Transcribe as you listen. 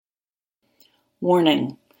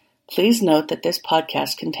Warning: Please note that this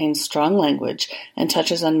podcast contains strong language and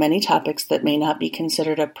touches on many topics that may not be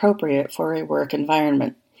considered appropriate for a work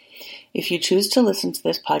environment. If you choose to listen to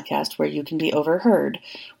this podcast where you can be overheard,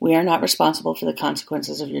 we are not responsible for the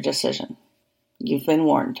consequences of your decision. You've been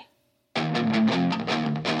warned.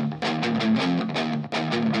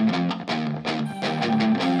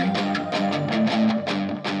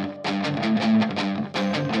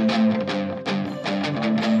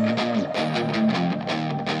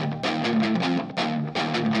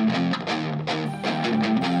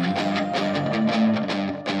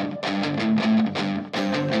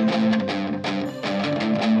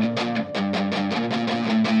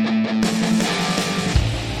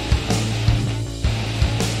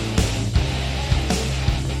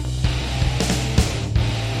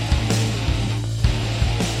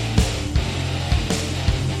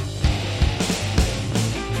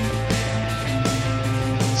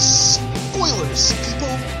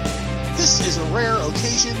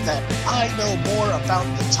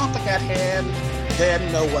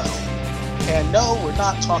 And no, we're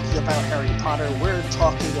not talking about Harry Potter, we're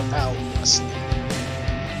talking about wrestling.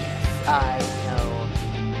 I know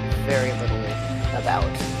very little about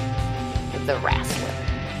the wrestling,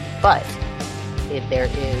 but there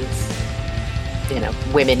is,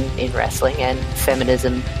 women in wrestling and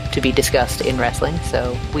feminism to be discussed in wrestling,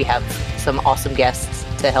 so we have some awesome guests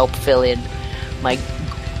to help fill in my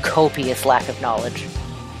copious lack of knowledge,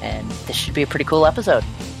 and this should be a pretty cool episode.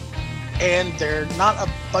 And they're not a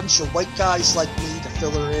bunch of white guys like me to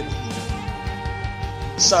fill her in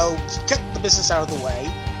either. So, to get the business out of the way,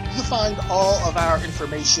 you can find all of our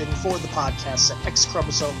information for the podcast at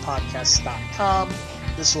xchromosomepodcast.com.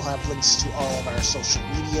 This will have links to all of our social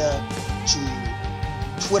media, to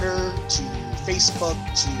Twitter, to Facebook,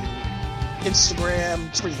 to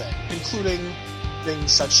Instagram, to everything, including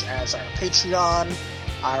things such as our Patreon,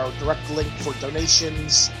 our direct link for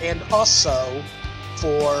donations, and also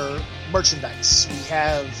for merchandise. We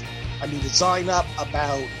have a new design up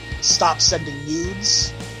about stop sending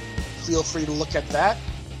nudes. Feel free to look at that.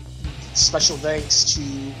 Special thanks to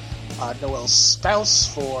Noel's spouse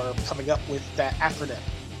for coming up with that acronym.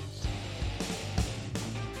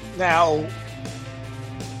 Now,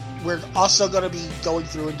 we're also going to be going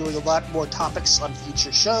through and doing a lot more topics on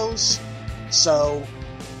future shows. So,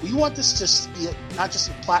 we want this to be not just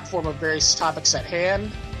a platform of various topics at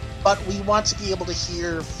hand, but we want to be able to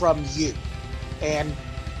hear from you and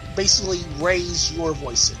basically raise your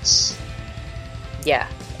voices. Yeah,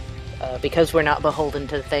 because we're not beholden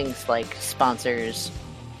to things like sponsors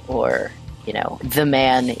or, the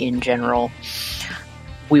man in general.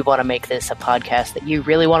 We want to make this a podcast that you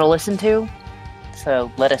really want to listen to.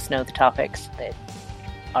 So let us know the topics that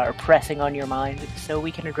are pressing on your mind so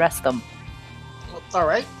we can address them. All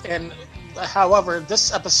right, and however,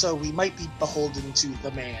 this episode we might be beholden to the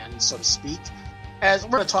man, so to speak, as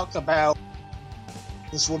we're going to talk about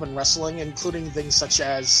this woman wrestling, including things such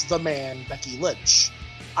as the man, Becky Lynch.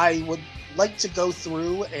 I would like to go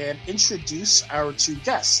through and introduce our two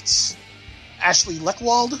guests, Ashley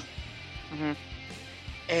Leckwold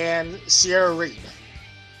and Ciara Reed.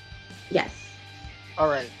 Yes. All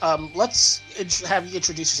right, let's have you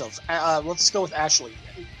introduce yourselves. Let's go with Ashley.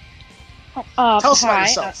 Tell us about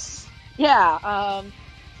yourself. As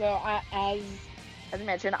I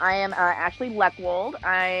mentioned, I am Ashley Leckwold.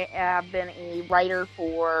 I have been a writer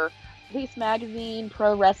for Pace Magazine,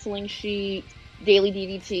 Pro Wrestling Sheet, Daily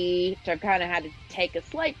DDT, which I've kind of had to take a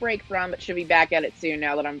slight break from, but should be back at it soon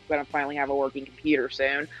now that I'm going to finally have a working computer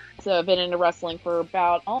soon. So I've been into wrestling for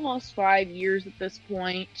about almost 5 years at this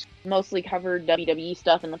point. Mostly covered WWE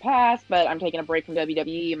stuff in the past, but I'm taking a break from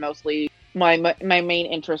WWE, and mostly my main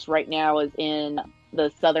interest right now is in the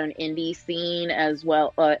Southern indie scene as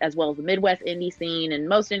well as the Midwest indie scene, and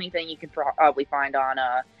most anything you could probably find on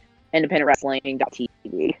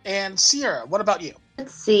independentwrestling.tv. And Ciara, what about you?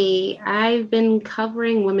 Let's see. I've been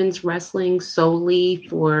covering women's wrestling solely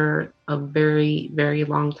for a very, very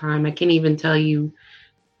long time. I can't even tell you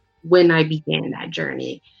when I began that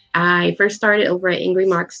journey. I first started over at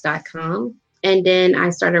angrymarks.com, and then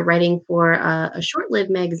I started writing for a short-lived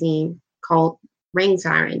magazine called Ring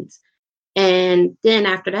Sirens. And then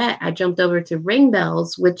after that, I jumped over to Ring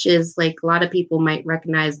Bells, which is like a lot of people might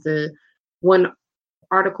recognize the one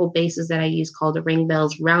article basis that I use called the Ring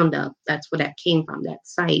Bells Roundup. That's where that came from, that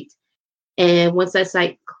site. And once that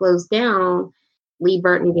site closed down, Lee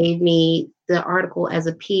Burton gave me the article as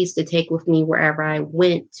a piece to take with me wherever I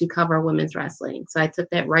went to cover women's wrestling. So I took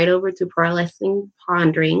that right over to Pro Wrestling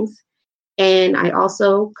Ponderings. And I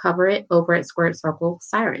also cover it over at Squirt Circle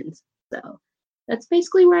Sirens. So that's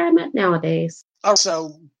basically where I'm at nowadays. Oh,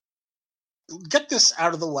 so get this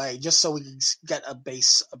out of the way just so we can get a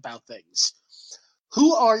base about things.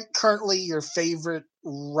 Who are currently your favorite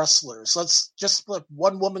wrestlers? Let's just split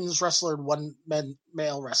one woman's wrestler and one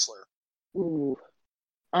male wrestler. Ooh.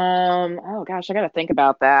 Oh gosh, I gotta think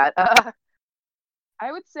about that.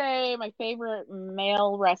 I would say my favorite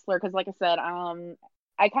male wrestler, because like I said,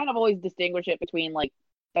 I kind of always distinguish it between like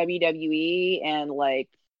WWE and like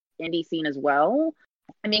indie scene as well.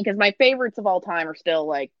 I mean, because my favorites of all time are still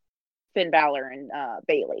like Finn Balor and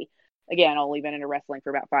Bailey. Again, only been into wrestling for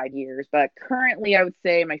about 5 years, but currently I would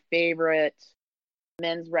say my favorite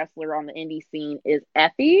men's wrestler on the indie scene is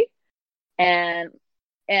Effie, and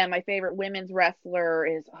my favorite women's wrestler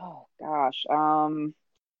is, oh gosh, I'm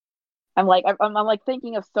like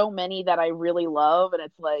thinking of so many that I really love, and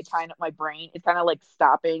it's like kind of my brain, it's kind of like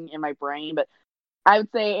stopping in my brain. But I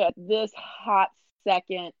would say at this hot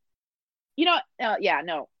second, yeah,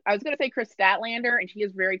 no, I was gonna say Chris Statlander, and she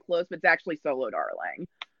is very close, but it's actually Solo Darling.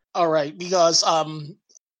 All right, because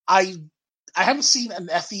I haven't seen an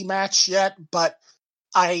Effie match yet, but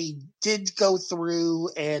I did go through,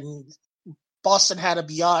 and Boston had a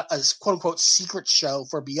quote unquote secret show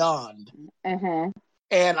for Beyond. Mm-hmm.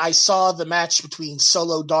 And I saw the match between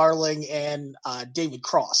Solo Darling and David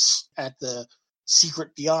Cross at the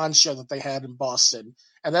secret Beyond show that they had in Boston.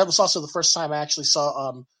 And that was also the first time I actually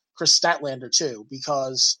saw Chris Statlander too,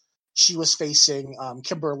 because she was facing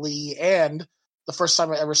Kimberly, and the first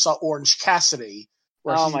time I ever saw Orange Cassidy,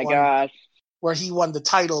 where where he won the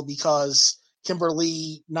title because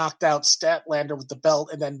Kimberly knocked out Statlander with the belt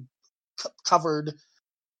and then covered.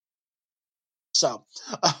 So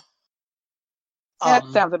that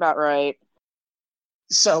sounds about right.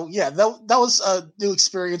 So yeah, that was a new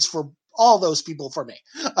experience for all those people for me.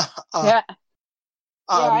 Yeah.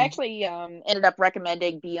 I actually ended up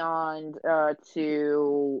recommending Beyond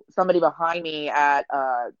to somebody behind me at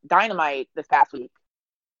Dynamite this past week,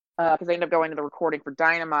 because I ended up going to the recording for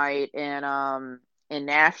Dynamite in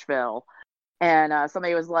Nashville, and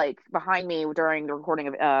somebody was like behind me during the recording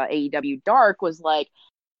of AEW Dark was like,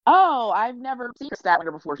 "Oh, I've never seen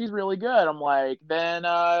Statlander before. She's really good." I'm like, "Then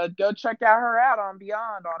go check her out on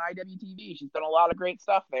Beyond on IWTV. She's done a lot of great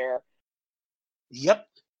stuff there." Yep.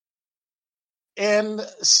 And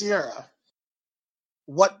Ciara,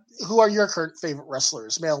 who are your current favorite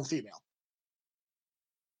wrestlers, male and female?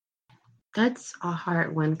 That's a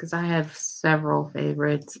hard one because I have several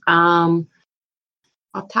favorites.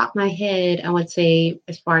 Off top of my head, I would say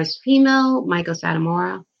as far as female, Maiko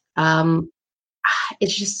Satomura.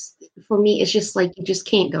 It's just, for me, it's just like you just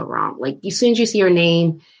can't go wrong. Like as soon as you see her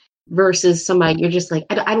name versus somebody, you're just like,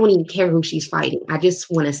 I don't even care who she's fighting. I just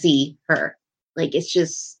want to see her. Like it's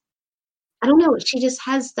just, I don't know. She just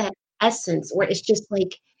has that essence where it's just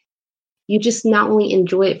like, you just not only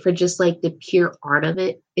enjoy it for just like the pure art of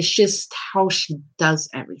it, it's just how she does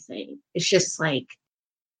everything. It's just like,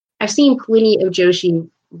 I've seen plenty of Joshi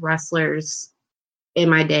wrestlers in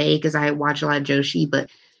my day because I watch a lot of Joshi, but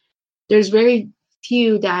there's very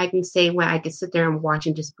few that I can say when I can sit there and watch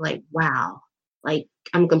and just be like, wow, like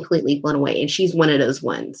I'm completely blown away. And she's one of those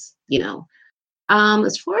ones, you know.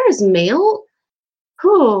 As far as male,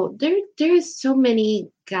 there's so many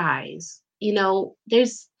guys, you know,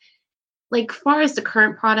 there's like far as the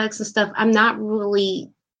current products and stuff, I'm not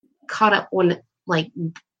really caught up on like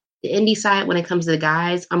the indie side when it comes to the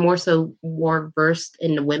guys. I'm more versed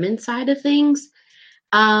in the women's side of things.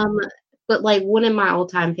 But like one of my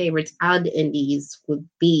all-time favorites out of the indies would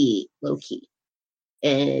be Low-Key.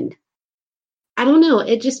 And I don't know,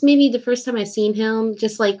 it just maybe the first time I seen him,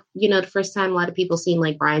 just like, you know, the first time a lot of people seen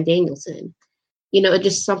like Bryan Danielson, you know, it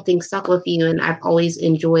just something stuck with you. And I've always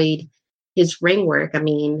enjoyed his ring work. I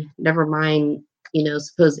mean, never mind, you know,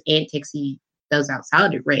 supposed antics he does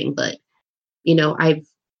outside the ring, but you know, I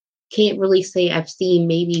can't really say I've seen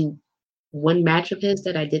maybe one match of his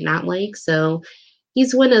that I did not like. So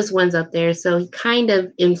he's one of those ones up there. So he kind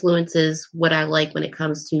of influences what I like when it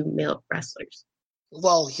comes to male wrestlers.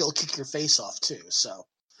 Well, he'll kick your face off too. So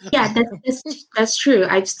yeah, that's true.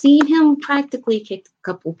 I've seen him practically kick a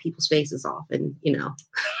couple people's faces off, and you know.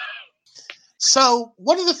 So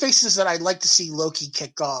one of the faces that I'd like to see Loki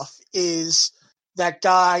kick off is that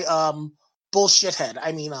guy, bullshithead.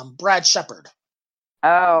 I mean, Brad Shepard.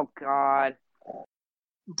 Oh God.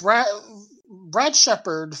 Brad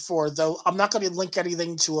Shepard, though I'm not going to link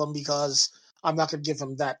anything to him because I'm not going to give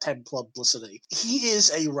him that type of publicity. He is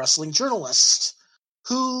a wrestling journalist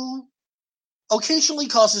who occasionally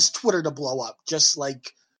causes Twitter to blow up, just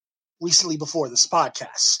like recently before this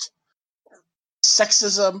podcast.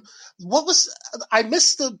 Sexism. I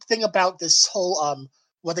missed the thing about this whole,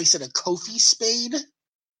 what they said, a Kofi spade?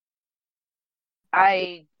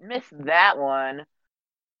 I missed that one.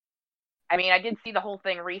 I mean, I did see the whole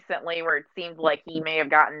thing recently where it seemed like he may have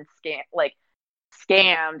gotten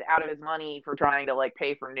scammed out of his money for trying to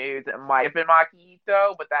pay for nudes. It might have been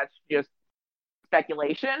Makihito, but that's just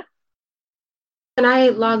speculation. When I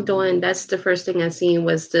logged on, that's the first thing I seen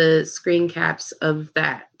was the screen caps of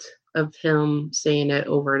that, of him saying it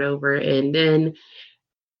over and over. And then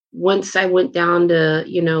once I went down to,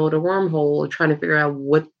 the wormhole trying to figure out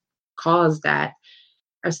what caused that,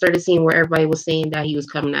 I started seeing where everybody was saying that he was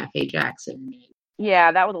coming at Faye Jackson.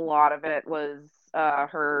 Yeah, that was a lot of it. Was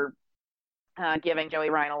her giving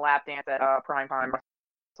Joey Ryan a lap dance at Primetime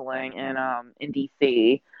Wrestling in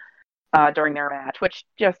DC during their match, which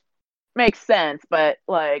just makes sense. But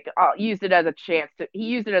he used it as a chance to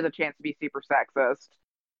be super sexist.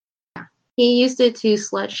 He used it to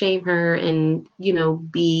slut shame her and,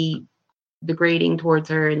 be degrading towards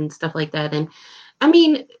her and stuff like that. And I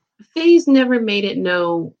mean, Faye's never made it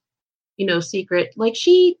no, secret. Like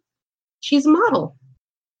she's a model.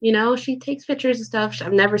 She takes pictures and stuff.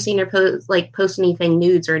 I've never seen her post anything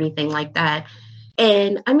nudes or anything like that.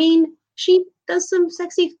 And I mean, she does some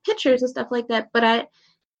sexy pictures and stuff like that.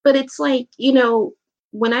 But it's like,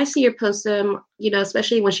 when I see her post them,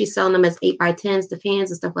 especially when she's selling them as 8x10s to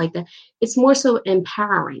fans and stuff like that, it's more so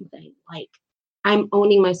empowering thing. Like, I'm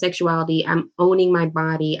owning my sexuality. I'm owning my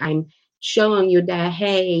body. I'm showing you that,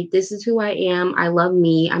 hey, this is who I am. I love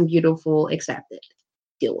me. I'm beautiful. Accept it.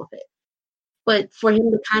 Deal with it. But for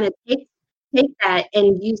him to kind of take that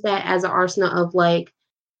and use that as an arsenal of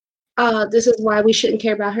this is why we shouldn't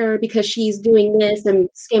care about her because she's doing this and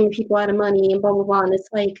scamming people out of money and blah, blah, blah. And it's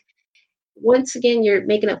like, once again, you're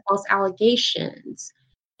making up false allegations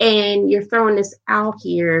and you're throwing this out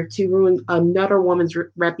here to ruin another woman's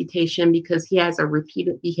reputation because he has a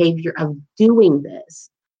repeated behavior of doing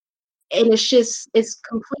this. And it's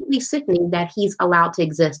completely sickening that he's allowed to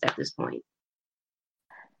exist at this point.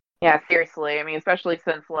 Yeah, seriously. I mean, especially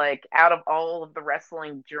since out of all of the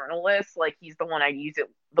wrestling journalists, he's the one I use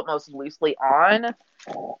it the most loosely on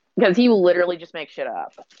because he will literally just make shit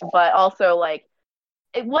up. But also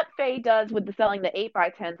what Faye does with the selling the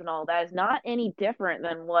 8x10s and all that is not any different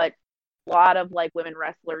than what a lot of women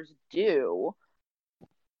wrestlers do.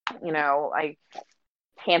 I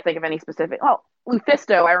can't think of any specific. Oh,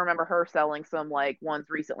 Lufisto, I remember her selling some ones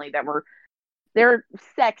recently that they're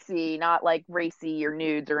sexy, not racy or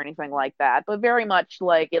nudes or anything like that, but very much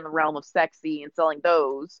in the realm of sexy and selling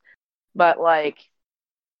those. But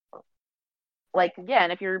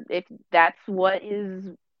again, if that's what is,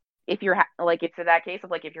 if you're it's in that case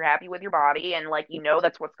of if you're happy with your body and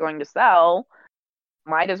that's what's going to sell,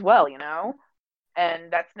 might as well,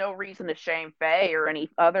 and that's no reason to shame Faye or any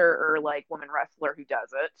other or woman wrestler who does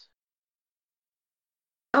it.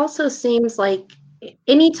 Also seems like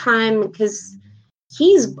anytime, because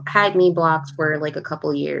he's had me blocked for a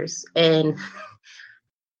couple years, and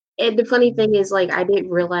the funny thing is I didn't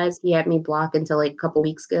realize he had me blocked until a couple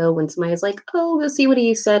weeks ago when somebody's like, oh, we'll see what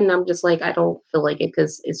he said, and I'm just I don't feel like it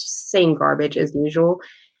because it's just same garbage as usual.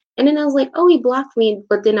 And then I was like, oh, he blocked me,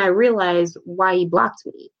 but then I realized why he blocked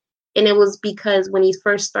me, and it was because when he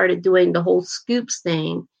first started doing the whole scoops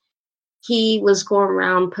thing, he was going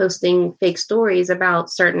around posting fake stories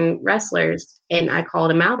about certain wrestlers, and I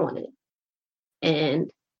called him out on it.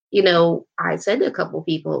 And, I said to a couple of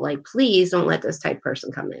people, please don't let this type of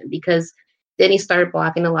person come in, because then he started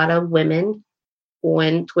blocking a lot of women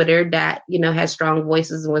on Twitter that, had strong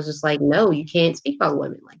voices and was just no, you can't speak about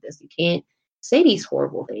women like this. You can't say these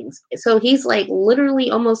horrible things. So he's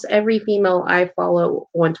literally almost every female I follow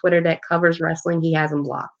on Twitter that covers wrestling, he has them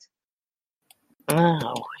blocked.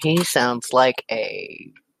 Oh, he sounds like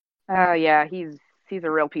a... Oh, yeah, he's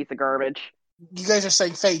a real piece of garbage. You guys are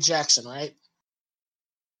saying Faye Jackson, right?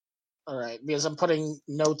 All right, because I'm putting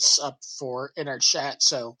notes up in our chat,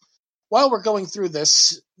 so while we're going through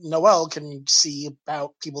this, Noelle can see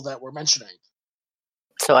about people that we're mentioning.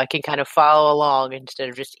 So I can kind of follow along instead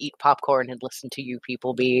of just eat popcorn and listen to you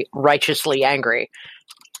people be righteously angry.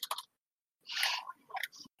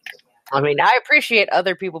 I mean, I appreciate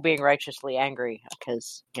other people being righteously angry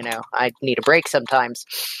because, I need a break sometimes.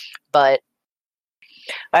 But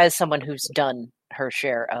as someone who's done her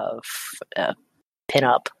share of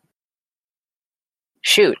pin-up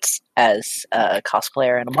shoots as a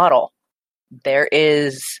cosplayer and a model, there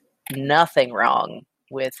is nothing wrong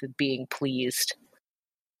with being pleased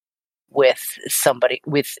with somebody,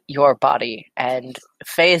 with your body. And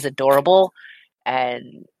Faye is adorable,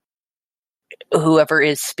 and whoever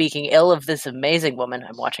is speaking ill of this amazing woman,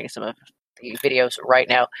 I'm watching some of the videos right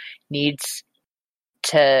now, needs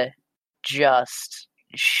to just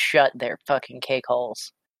shut their fucking cake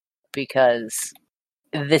holes because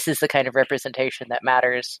this is the kind of representation that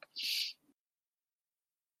matters.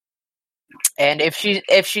 And if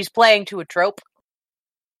she's playing to a trope,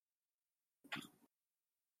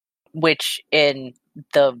 which in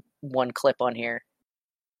the one clip on here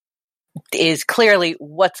is clearly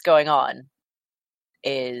what's going on,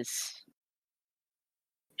 is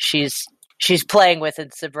she's playing with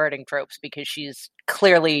and subverting tropes because she's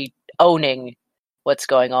clearly owning what's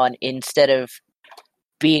going on instead of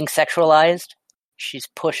being sexualized. She's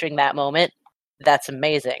pushing that moment. That's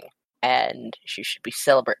amazing, and she should be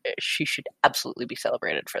celebrated. She should absolutely be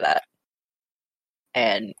celebrated for that.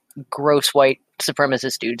 And gross white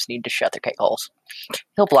supremacist dudes need to shut their k-holes.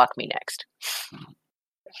 He'll block me next,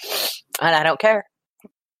 and I don't care.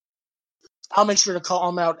 I'll make sure to call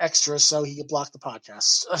him out extra so he can block the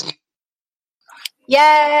podcast.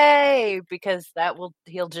 Yay! Because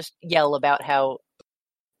he'll just yell about how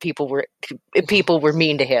people were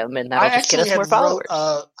mean to him, and that'll just get us more followers.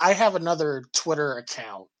 I have another Twitter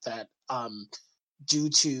account that, due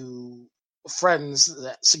to friends'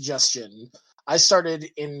 that suggestion, I started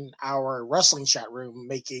in our wrestling chat room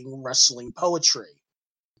making wrestling poetry.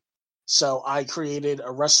 So I created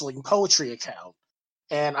a wrestling poetry account,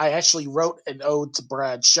 and I actually wrote an ode to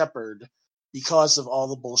Brad Shepard because of all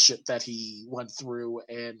the bullshit that he went through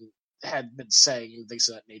and had been saying and things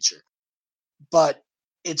of that nature. But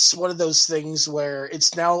it's one of those things where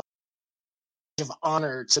it's now of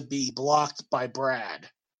honor to be blocked by Brad,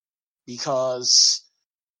 because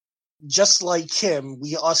just like him,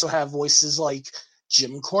 we also have voices like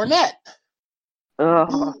Jim Cornette,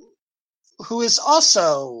 who is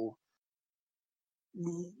also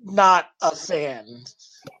not a fan.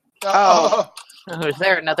 Is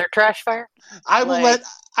there another trash fire? I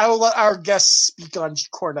will let our guests speak on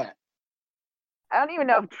Cornette. I don't even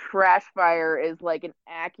know if trash fire is like an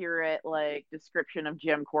accurate like description of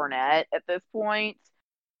Jim Cornette at this point.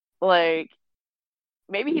 Like,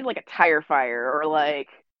 maybe he's like a tire fire, or like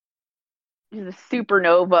he's a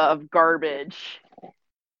supernova of garbage.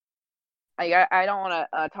 I don't want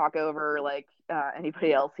to talk over like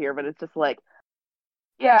anybody else here, but it's just like,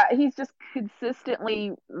 yeah, he's just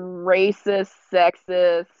consistently racist,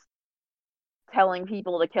 sexist, telling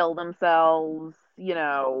people to kill themselves, you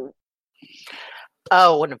know.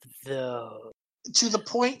 Oh, one of those. To the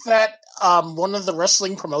point that one of the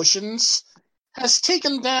wrestling promotions has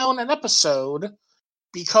taken down an episode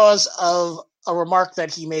because of a remark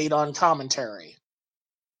that he made on commentary.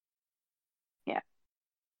 Yeah.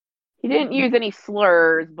 He didn't use any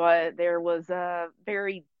slurs, but there was a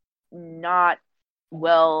very not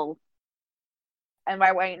well, and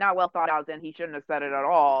by the way, not well thought out, then he shouldn't have said it at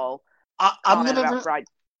all. I'm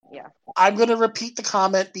going to repeat the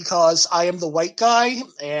comment because I am the white guy,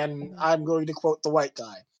 and I'm going to quote the white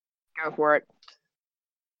guy. Go for it.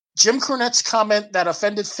 Jim Cornette's comment that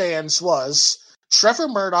offended fans was, Trevor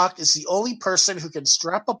Murdoch is the only person who can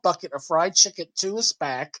strap a bucket of fried chicken to his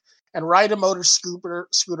back and ride a motor scooter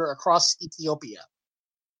across Ethiopia.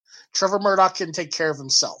 Trevor Murdoch can take care of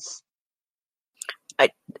himself.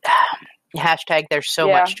 Hashtag there's so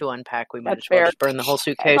much to unpack, we might as well just burn the whole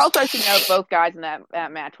suitcase. Also, I should note both guys in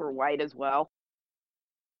that match were white as well.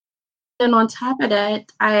 And on top of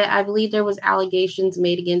that, I believe there was allegations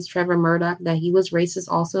made against Trevor Murdoch that he was racist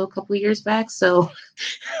also a couple of years back. So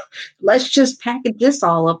let's just package this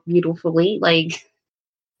all up beautifully. Like,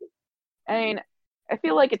 I mean, I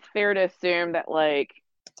feel like it's fair to assume that like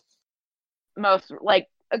most, like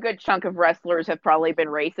a good chunk of wrestlers have probably been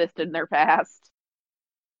racist in their past,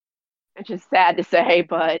 which is sad to say,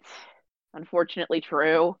 but unfortunately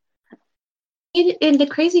true. And the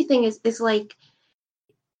crazy thing is like,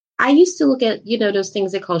 I used to look at, those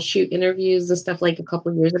things they call shoot interviews and stuff like a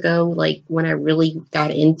couple of years ago, like when I really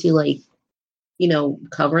got into like,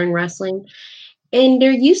 covering wrestling. And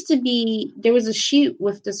there was a shoot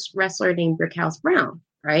with this wrestler named Brickhouse Brown,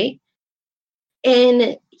 right?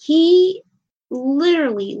 And he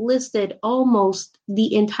literally listed almost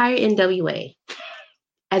the entire NWA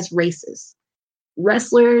as racist.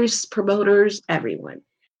 Wrestlers, promoters, everyone.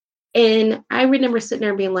 And I remember sitting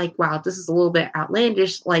there being like, wow, this is a little bit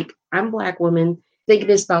outlandish. Like, I'm a Black woman thinking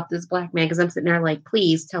this about this Black man, because I'm sitting there like,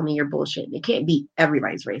 please tell me you're bullshit. It can't be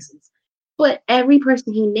everybody's racist. But every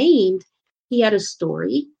person he named, he had a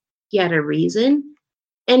story. He had a reason.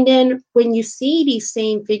 And then when you see these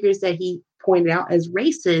same figures that he pointed out as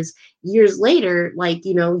racist years later, like,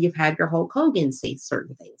 you've had your Hulk Hogan say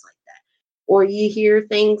certain things like that. Or you hear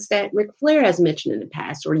things that Ric Flair has mentioned in the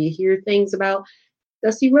past, or you hear things about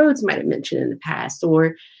Dusty Rhodes might have mentioned in the past,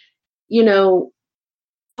 or,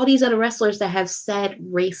 all these other wrestlers that have said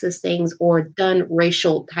racist things or done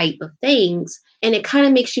racial type of things. And it kind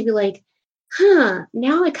of makes you be like,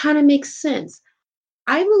 now it kind of makes sense.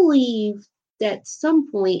 I believe that at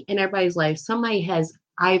some point in everybody's life, somebody has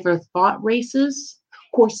either thought racist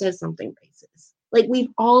or said something racist. Like, we've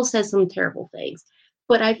all said some terrible things.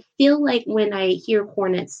 But I feel like when I hear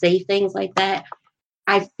Cornette say things like that,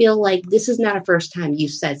 I feel like this is not a first time you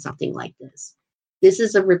said something like this. This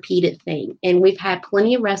is a repeated thing. And we've had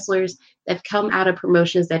plenty of wrestlers that have come out of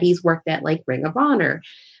promotions that he's worked at, like Ring of Honor,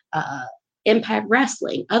 uh, Impact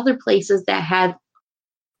Wrestling, other places that have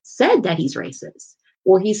said that he's racist,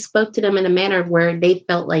 or he spoke to them in a manner where they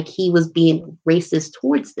felt like he was being racist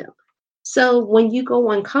towards them. So when you go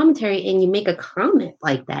on commentary and you make a comment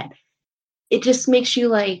like that, it just makes you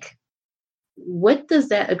like, what does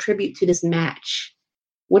that attribute to this match?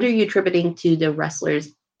 What are you attributing to the wrestlers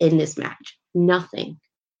in this match? Nothing.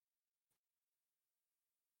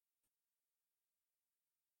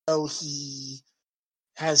 So he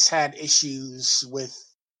has had issues with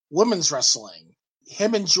women's wrestling.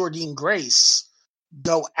 Him and Jordynne Grace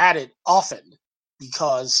go at it often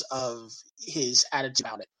because of his attitude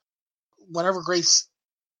about it. Whenever Grace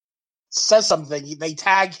says something, they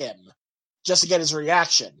tag him just to get his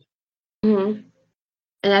reaction. Mm-hmm.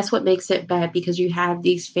 And that's what makes it bad, because you have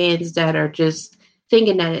these fans that are just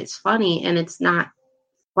thinking that it's funny, and it's not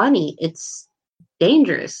funny. It's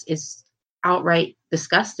dangerous. It's outright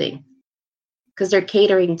disgusting, because they're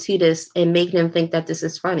catering to this and making them think that this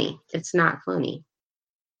is funny. It's not funny.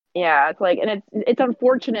 Yeah, it's like, and it's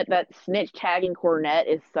unfortunate that snitch tagging Cornette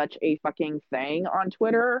is such a fucking thing on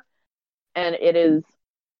Twitter, and it is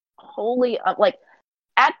wholly like,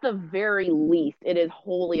 at the very least, it is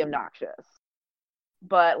wholly obnoxious.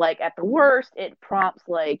 But like at the worst, it prompts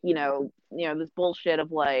like this bullshit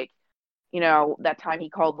of like that time he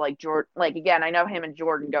called like Jordan, like, again, I know him and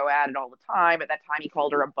Jordan go at it all the time. At that time, he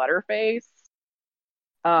called her a butterface.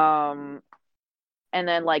 And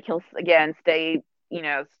then like he'll again say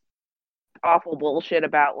awful bullshit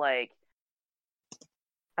about like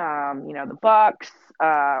the Bucks,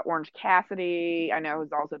 Orange Cassidy, I know,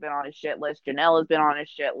 has also been on his shit list. Janela's been on his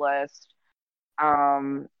shit list.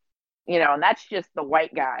 And that's just the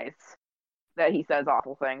white guys that he says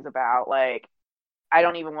awful things about. Like, I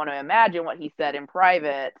don't even want to imagine what he said in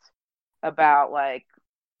private about like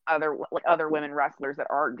other women wrestlers that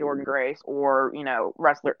aren't Jordynne Grace, or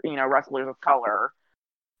wrestlers of color.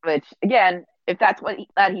 Which, again, if that's what he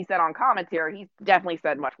said on commentary, he's definitely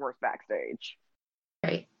said much worse backstage.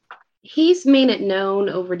 Right. He's made it known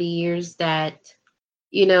over the years that,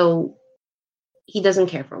 he doesn't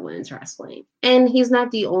care for women's wrestling. And he's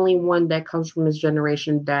not the only one that comes from his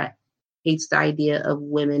generation that hates the idea of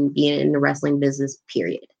women being in the wrestling business,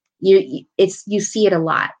 period. You see it a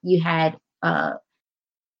lot. You had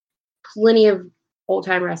plenty of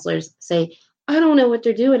old-time wrestlers say, I don't know what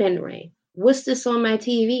they're doing in the ring. What's this on my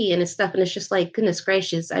TV? And it's stuff. And it's just like, goodness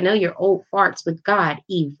gracious, I know you're old farts, but God,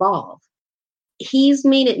 evolve. He's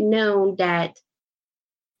made it known that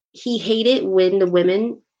he hated when the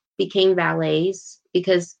women became valets,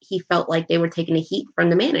 because he felt like they were taking the heat from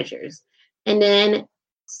the managers. And then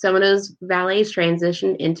some of those valets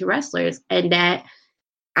transitioned into wrestlers. And that,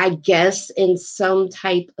 I guess, in some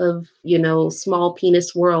type of, small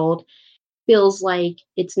penis world, feels like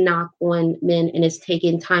it's knock on men and it's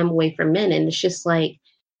taking time away from men. And it's just like,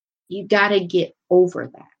 you got to get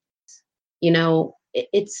over that.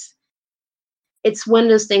 It's one of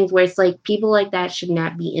those things where it's like, people like that should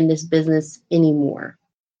not be in this business anymore.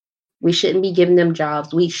 We shouldn't be giving them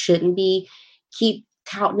jobs. We shouldn't be keep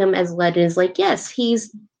touting them as legends. Like, yes,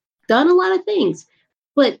 he's done a lot of things,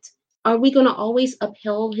 but are we going to always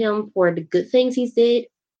uphold him for the good things he's did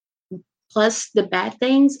plus the bad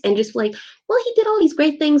things, and just like, well, he did all these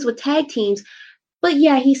great things with tag teams, but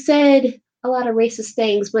yeah, he said a lot of racist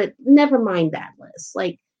things, but never mind that list.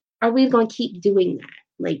 Like, are we going to keep doing that?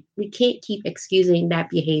 Like, we can't keep excusing that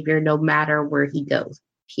behavior no matter where he goes,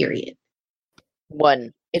 period.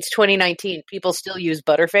 One, it's 2019. People still use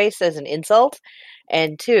butterface as an insult.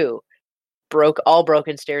 And two, all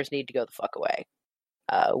broken stairs need to go the fuck away.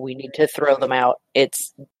 We need to throw them out.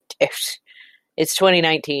 It's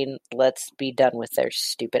 2019. Let's be done with their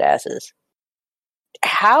stupid asses.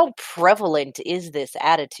 How prevalent is this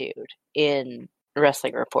attitude in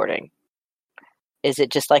wrestling reporting? Is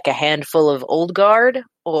it just like a handful of old guard,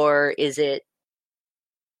 or is it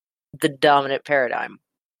the dominant paradigm?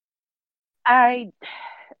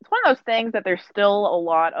 It's one of those things that there's still a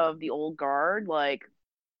lot of the old guard, like,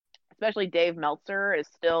 especially Dave Meltzer is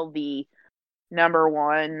still the number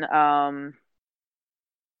one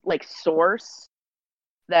like source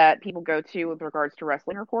that people go to with regards to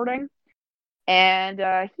wrestling reporting. And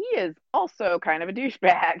he is also kind of a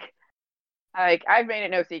douchebag. Like, I've made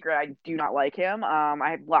it no secret, I do not like him.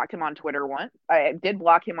 I blocked him on Twitter once. I did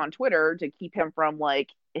block him on Twitter to keep him from, like,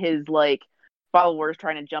 his, like, followers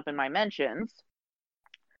trying to jump in my mentions.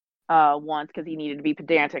 Once, because he needed to be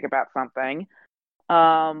pedantic about something.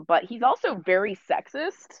 But he's also very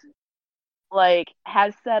sexist. Like,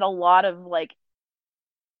 has said a lot of, like,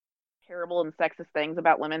 terrible and sexist things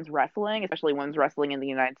about women's wrestling, especially women's wrestling in the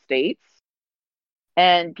United States.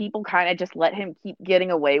 And people kind of just let him keep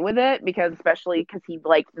getting away with it especially because he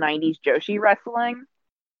likes 90s Joshi wrestling.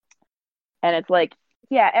 And it's like,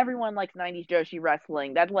 yeah, everyone likes 90s Joshi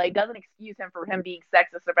wrestling. That, like, doesn't excuse him for him being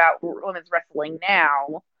sexist about women's wrestling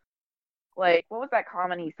now. Like, what was that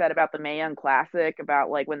comment he said about the Mae Young Classic? About,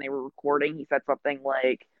 like, when they were recording, he said something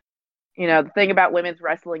like, the thing about women's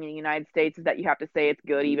wrestling in the United States is that you have to say it's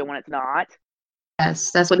good even when it's not.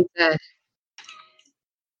 Yes, that's what he said.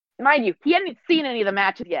 Mind you, he hadn't seen any of the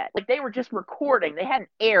matches yet. Like, they were just recording. They hadn't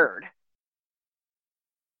aired.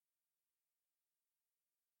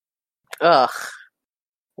 Ugh.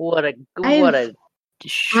 What a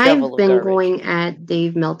shovel I've of been garbage. going at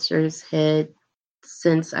Dave Meltzer's head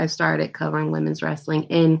since I started covering women's wrestling.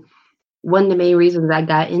 And one of the main reasons I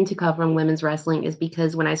got into covering women's wrestling is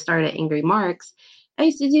because when I started Angry Marks, I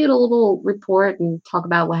used to do a little report and talk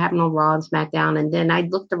about what happened on Raw and SmackDown. And then I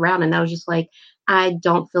looked around and I was just like, I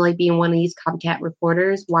don't feel like being one of these copycat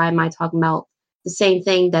reporters. Why am I talking about the same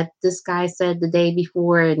thing that this guy said the day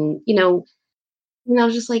before? And, I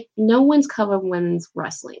was just like, no one's covering women's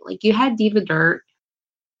wrestling. Like, you had Diva Dirt,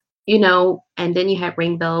 and then you had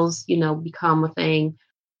ring bells, become a thing.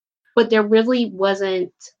 But there really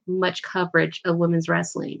wasn't much coverage of women's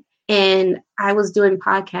wrestling. And I was doing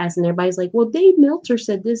podcasts and everybody's like, well, Dave Meltzer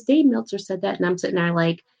said this, Dave Meltzer said that. And I'm sitting there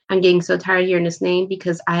like, I'm getting so tired of hearing this name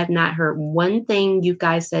because I have not heard one thing you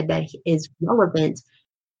guys said that is relevant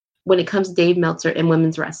when it comes to Dave Meltzer and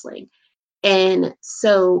women's wrestling. And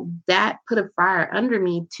so that put a fire under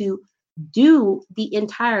me to do the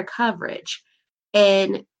entire coverage.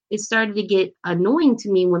 And it started to get annoying to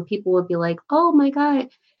me when people would be like, oh my God,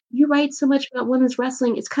 you write so much about women's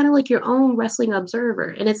wrestling. It's kind of like your own wrestling observer.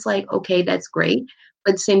 And it's like, okay, that's great.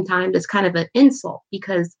 But at the same time, that's kind of an insult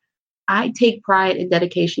because I take pride and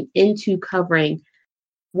dedication into covering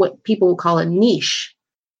what people would call a niche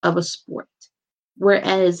of a sport.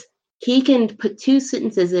 Whereas he can put two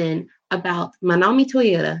sentences in about Manami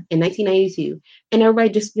Toyota in 1992, and everybody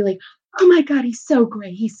just be like, oh my God, he's so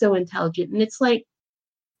great. He's so intelligent. And it's like,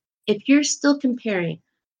 if you're still comparing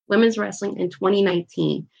women's wrestling in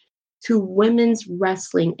 2019 to women's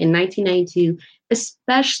wrestling in 1992,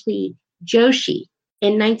 especially Joshi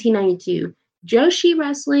in 1992, Joshi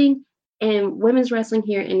wrestling and women's wrestling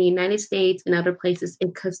here in the United States and other places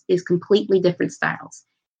is completely different styles.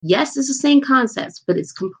 Yes, it's the same concepts, but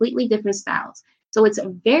it's completely different styles. So it's a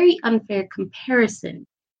very unfair comparison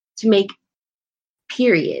to make,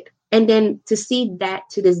 period. And then to see that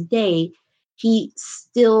to this day, he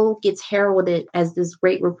still gets heralded as this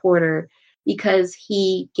great reporter because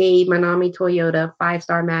he gave Manami Toyota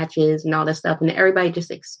 5-star matches and all that stuff. And everybody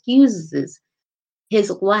just excuses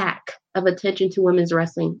his lack of attention to women's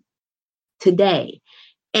wrestling today.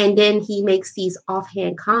 And then he makes these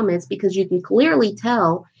offhand comments because you can clearly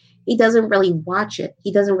tell he doesn't really watch it.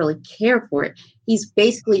 He doesn't really care for it. He's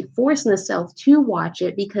basically forcing himself to watch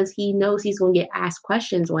it because he knows he's going to get asked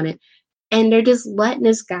questions on it. And they're just letting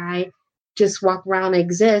this guy just walk around and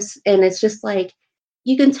exist. And it's just like,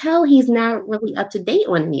 you can tell he's not really up to date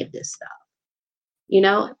on any of this stuff,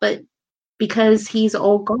 but because he's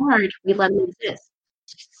old guard, we let him exist.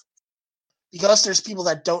 Because there's people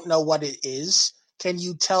that don't know what it is, can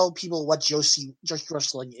you tell people what Joshi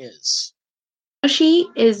wrestling is? Joshi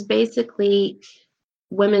is basically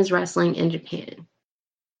women's wrestling in Japan.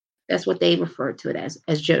 That's what they refer to it as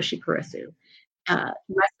Joshi Purosu.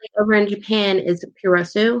 Wrestling over in Japan is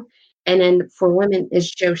Purosu, and then for women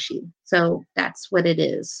is Joshi. So that's what it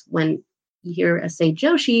is. When you hear us say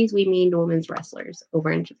Joshis, we mean women's wrestlers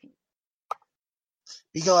over in Japan.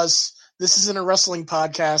 Because this isn't a wrestling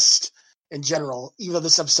podcast in general, even though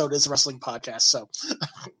this episode is a wrestling podcast. So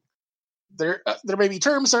there may be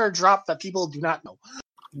terms that are dropped that people do not know.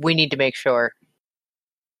 We need to make sure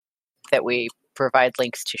that we provide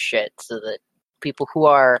links to shit so that people who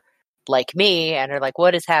are like me and are like,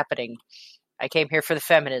 what is happening? I came here for the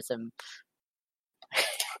feminism.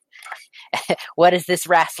 What is this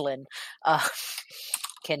wrestling?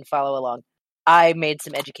 Can follow along. I made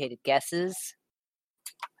some educated guesses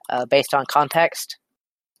based on context,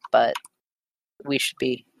 but we should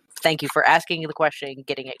be. Thank you for asking the question,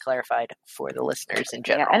 getting it clarified for the listeners in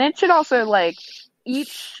general. Yeah, and it should also, like,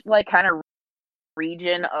 each, like, kind of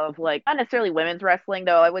region of like not necessarily women's wrestling,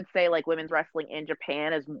 though I would say like women's wrestling in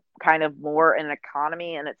Japan is kind of more an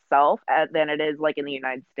economy in itself than it is like in the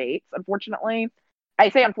United States, unfortunately. I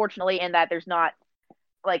say unfortunately in that there's not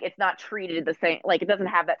like it's not treated the same, like it doesn't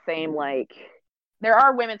have that same like there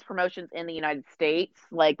are women's promotions in the United States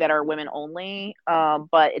like that are women only,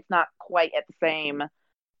 but it's not quite at the same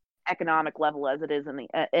economic level as it is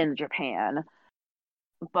in Japan.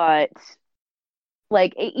 But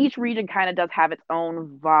like each region kind of does have its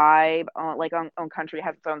own vibe, like on country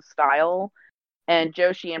has its own style, and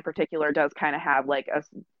Joshi in particular does kind of have like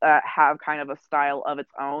a have kind of a style of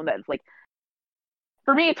its own that's like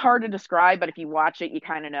for me it's hard to describe, but if you watch it you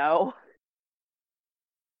kind of know.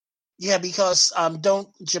 Yeah, because don't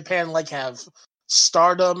Japan like have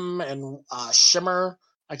Stardom and Shimmer?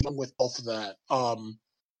 I can with both of that.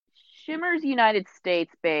 Shimmer's United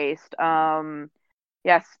States based.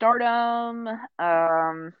 Yeah, Stardom,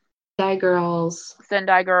 Die Girls,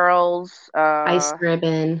 Sendai Girls, Ice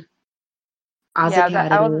Ribbon, Oz yeah,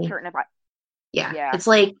 that I wasn't Academy. certain if I Yeah, yeah, it's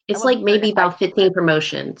like I it's like wasn't certain maybe if I about 15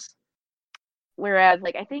 promotions. whereas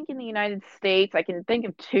like I think in the United States I can think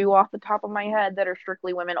of two off the top of my head that are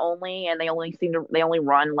strictly women only, and they only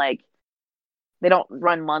run like they don't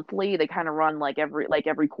run monthly, they kind of run like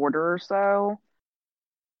every quarter or so.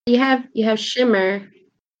 You have Shimmer,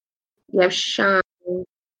 you have Shine,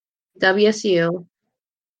 WSU,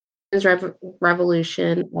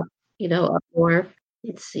 Revolution, up north.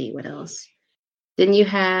 Let's see what else. Then you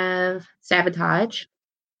have Sabotage,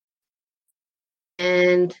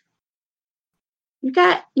 and you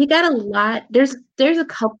got a lot. There's a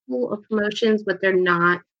couple of promotions, but they're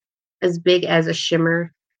not as big as a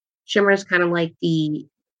Shimmer. Shimmer is kind of like the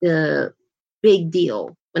big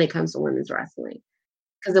deal when it comes to women's wrestling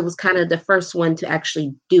because it was kind of the first one to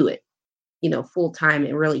actually do it, full time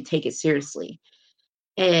and really take it seriously.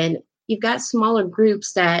 And you've got smaller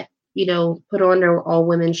groups that put on their all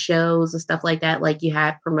women shows and stuff like that. Like you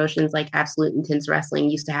have promotions like Absolute Intense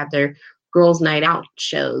Wrestling used to have their girls night out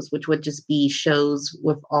shows, which would just be shows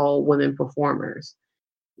with all women performers.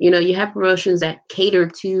 You have promotions that cater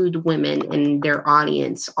to the women and their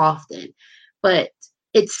audience often, but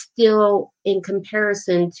it's still in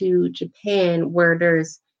comparison to Japan where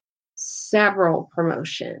there's several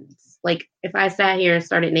promotions. Like if I sat here and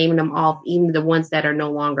started naming them off, even the ones that are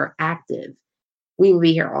no longer active, we would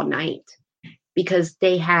be here all night because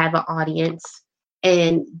they have an audience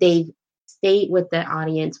and they've stayed with the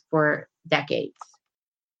audience for decades.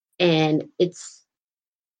 And it's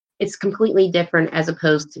completely different as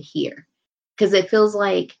opposed to here. Because it feels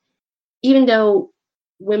like even though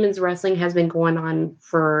women's wrestling has been going on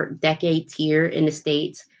for decades here in the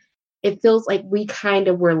States, it feels like we kind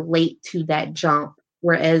of were late to that jump,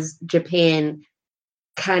 whereas Japan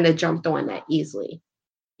kind of jumped on that easily,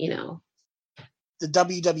 The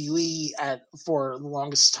WWE for the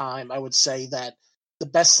longest time, I would say that the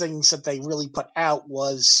best things that they really put out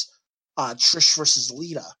was Trish versus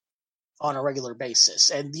Lita on a regular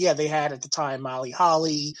basis. And yeah, they had at the time Molly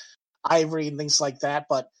Holly, Ivory, and things like that,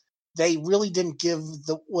 but they really didn't give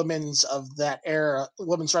the women's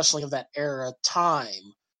wrestling of that era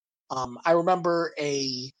time. I remember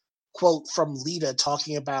a quote from Lita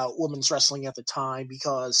talking about women's wrestling at the time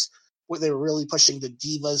because they were really pushing the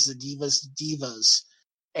divas, the divas, the divas.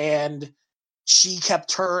 And she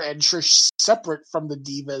kept her and Trish separate from the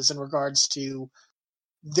divas in regards to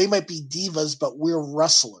they might be divas, but we're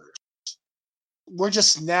wrestlers. We're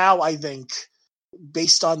just now, I think,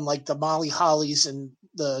 based on like the Molly Hollies and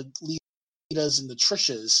the Litas and the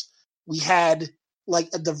Trishas, we had like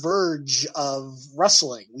a diverge of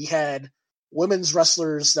wrestling. We had women's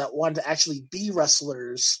wrestlers that wanted to actually be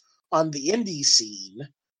wrestlers on the indie scene,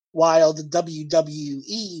 while the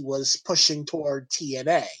WWE was pushing toward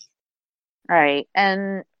TNA. Right.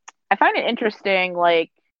 And I find it interesting,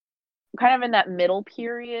 like, kind of in that middle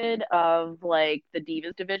period of, like, the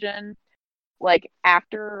Divas division, like,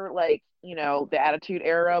 after, like, the Attitude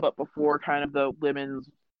Era, but before kind of the women's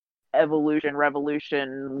evolution,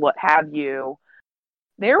 revolution, what have you,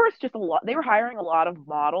 there was just a lot, they were hiring a lot of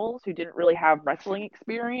models who didn't really have wrestling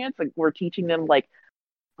experience. Like, we're teaching them, like,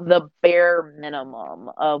 the bare minimum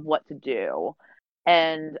of what to do.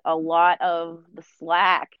 And a lot of the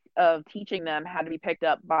slack of teaching them had to be picked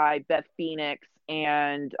up by Beth Phoenix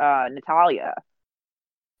and Natalia.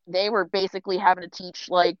 They were basically having to teach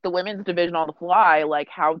like the women's division on the fly, like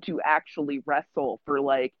how to actually wrestle for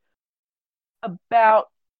like about,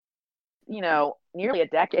 nearly a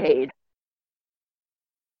decade.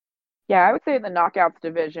 Yeah, I would say the knockouts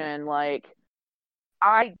division, like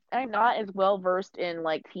I'm not as well versed in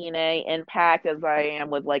like TNA Impact as I am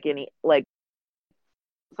with like any like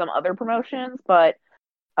some other promotions, but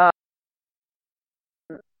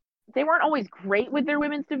they weren't always great with their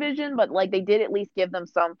women's division, but like they did at least give them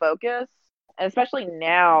some focus. And especially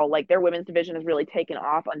now, like their women's division has really taken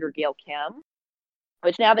off under Gail Kim,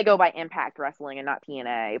 which now they go by Impact Wrestling and not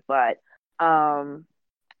TNA. But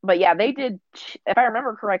yeah, they did. If I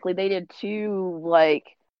remember correctly, they did 2 like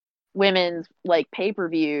women's like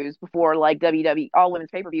pay-per-views before like WWE, all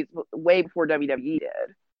women's pay-per-views way before WWE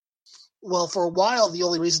did. Well, for a while, the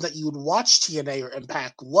only reason that you would watch TNA or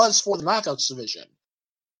Impact was for the Knockouts division.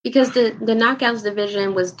 Because the Knockouts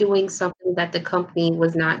division was doing something that the company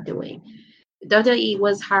was not doing. WWE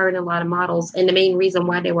was hiring a lot of models, and the main reason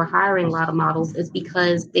why they were hiring a lot of models is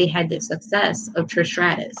because they had the success of Trish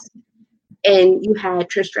Stratus. And you had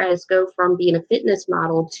Trish Stratus go from being a fitness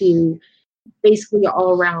model to basically an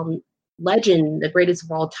all-around legend, the greatest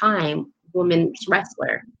of all time, women's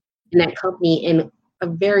wrestler in that company in a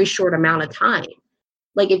very short amount of time.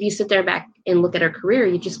 Like if you sit there back and look at her career,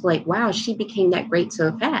 you just be like, wow, she became that great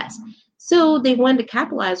so fast. So they wanted to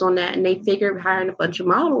capitalize on that, and they figured hiring a bunch of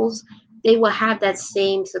models, they will have that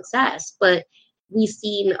same success. But we've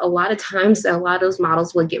seen a lot of times that a lot of those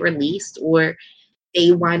models will get released, or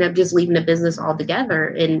they wind up just leaving the business altogether.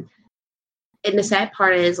 And the sad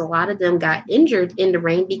part is a lot of them got injured in the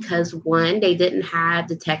ring because 1, they didn't have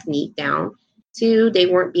the technique down. 2, they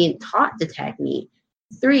weren't being taught the technique.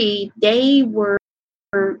 3, they were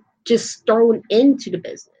just thrown into the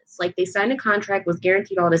business. Like they signed a contract, was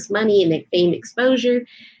guaranteed all this money and fame exposure.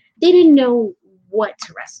 They didn't know what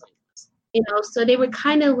to wrestling was, so they were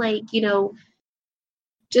kind of like,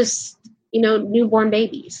 just, newborn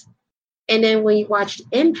babies. And then when you watched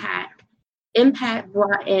Impact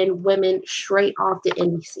brought in women straight off the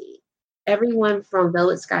indie scene. Everyone from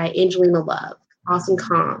Velvet Sky, Angelina Love, Awesome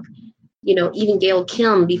Kong, even Gail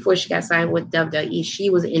Kim, before she got signed with WWE, she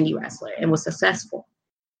was an indie wrestler and was successful.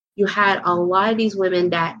 You had a lot of these women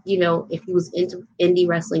that, if you was into indie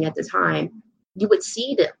wrestling at the time, you would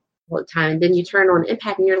see them all the time. Then you turn on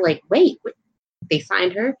Impact and you're like, wait, they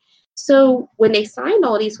signed her? So when they signed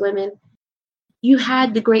all these women, you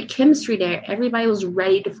had the great chemistry there. Everybody was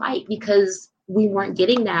ready to fight because we weren't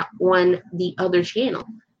getting that on the other channel.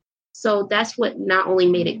 So that's what not only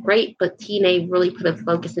made it great, but TNA really put a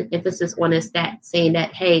focus and emphasis on us, that saying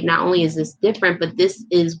that, hey, not only is this different, but this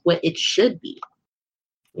is what it should be.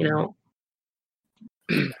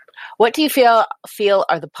 What do you feel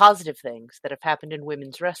are the positive things that have happened in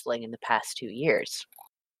women's wrestling in the past 2 years?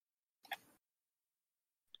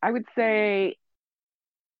 I would say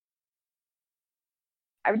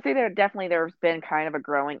that definitely there's been kind of a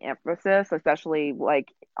growing emphasis, especially like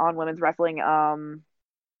on women's wrestling,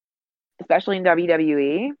 especially in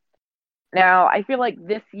WWE. Now, I feel like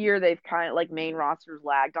this year they've kind of like main rosters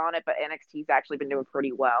lagged on it, but NXT's actually been doing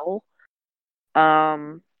pretty well.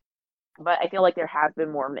 But I feel like there has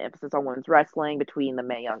been more of an emphasis on women's wrestling between the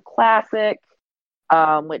Mae Young Classic,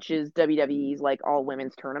 which is WWE's like all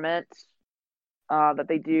women's tournament that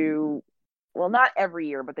they do. Well, not every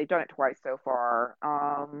year, but they've done it twice so far.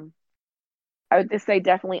 I would just say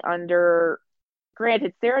definitely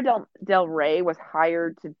granted, Sarah Del Rey was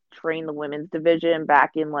hired to train the women's division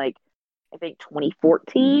back in like, I think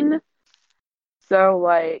 2014. So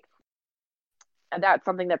like, and that's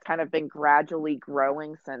something that's kind of been gradually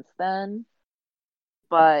growing since then.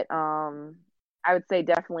 But I would say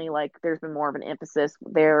definitely like there's been more of an emphasis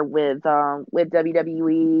there with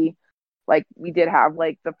WWE. Like we did have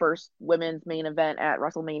like the first women's main event at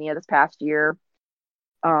WrestleMania this past year.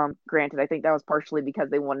 Granted, I think that was partially because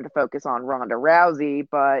they wanted to focus on Ronda Rousey,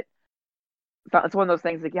 but it's one of those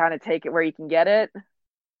things that you kind of take it where you can get it.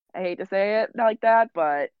 I hate to say it like that,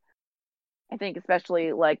 but I think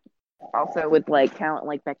especially like also with like talent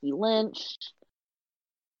like Becky Lynch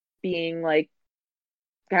being like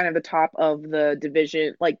kind of the top of the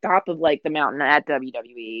division, like top of like the mountain at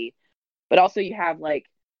WWE, but also you have like,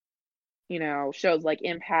 shows like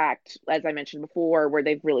Impact, as I mentioned before, where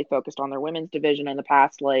they've really focused on their women's division in the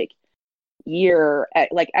past like year,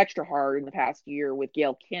 like extra hard in the past year with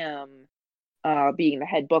Gail Kim being the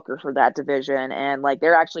head booker for that division, and like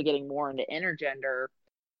they're actually getting more into intergender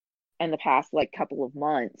in the past like couple of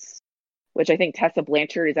months, which I think Tessa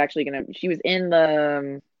Blanchard is actually she was in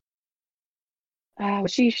the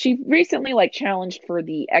she recently like challenged for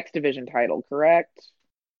the X Division title, correct?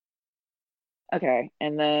 Okay,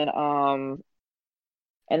 and then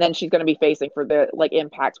she's going to be facing for the like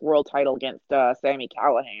Impact's world title against Sami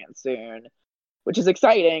Callihan soon, which is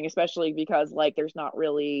exciting, especially because like there's not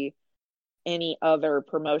really any other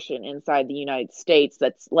promotion inside the United States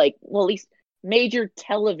that's like, well, at least major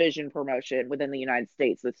television promotion within the United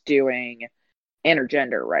States that's doing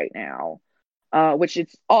intergender right now. which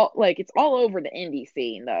it's all over the indie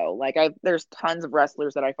scene though. Like there's tons of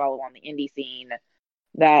wrestlers that I follow on the indie scene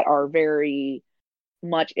that are very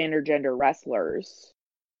much intergender wrestlers.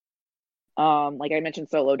 Like I mentioned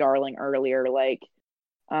Solo Darling earlier, like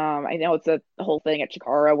I know it's a whole thing at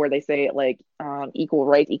Ciara where they say like equal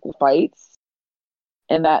rights, equal fights,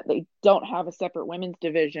 and that they don't have a separate women's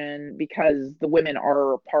division because the women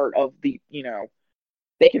are part of the,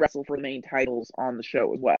 they can wrestle for the main titles on the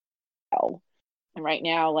show as well. And right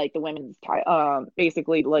now, like the women's,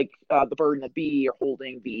 basically like the Bird and the Bee are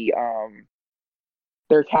holding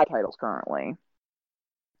their tag titles currently.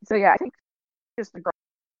 So yeah, I think just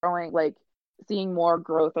growing, like seeing more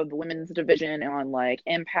growth of the women's division on like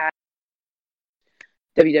Impact,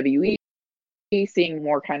 WWE, seeing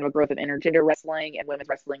more kind of a growth of intergender wrestling and women's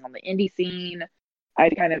wrestling on the indie scene.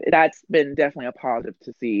 That's been definitely a positive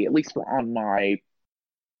to see, at least on my,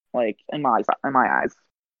 like in my eyes.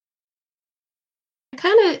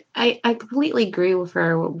 I completely agree with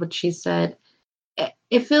her what she said.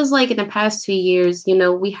 It feels like in the past 2 years,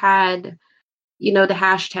 we had, the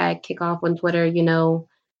hashtag kickoff on Twitter,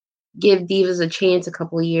 give divas a chance a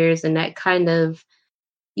couple of years, and that kind of,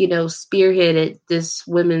 spearheaded this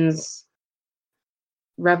women's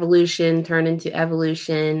revolution turned into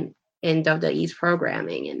evolution in WWE's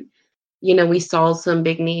programming. And, we saw some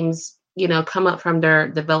big names, come up from their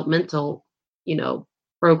developmental,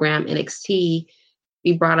 program NXT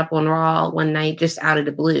be brought up on Raw one night just out of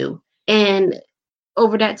the blue. And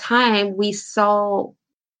over that time, we saw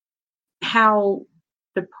how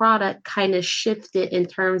the product kind of shifted in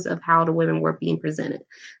terms of how the women were being presented.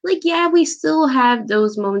 Like, yeah, we still have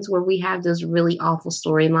those moments where we have those really awful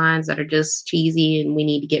storylines that are just cheesy and we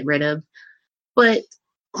need to get rid of. But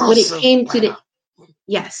when it came to the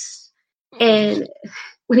yes, and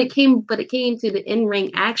when it came to the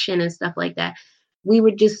in-ring action and stuff like that, we were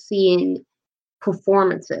just seeing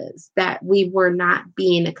performances that we were not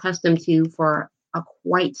being accustomed to for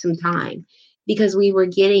quite some time, because we were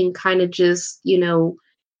getting kind of just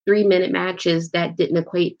 3-minute matches that didn't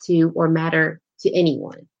equate to or matter to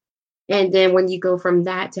anyone. And then when you go from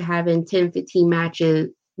that to having 10-15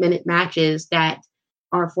 minute matches that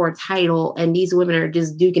are for a title, and these women are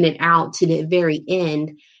just duking it out to the very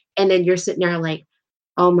end, and then you're sitting there like,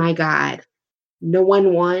 oh my God, no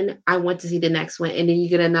one won. I want to see the next one. And then you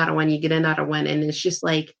get another one, and it's just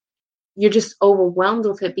like you're just overwhelmed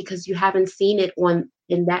with it because you haven't seen it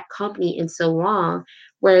in that company in so long.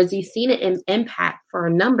 Whereas you've seen it in Impact for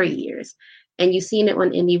a number of years, and you've seen it on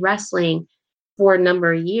indie wrestling for a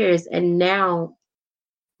number of years. And now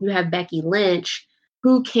you have Becky Lynch,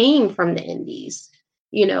 who came from the indies,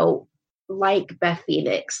 like Beth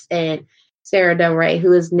Phoenix and Sarah Del Rey,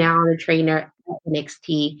 who is now the trainer at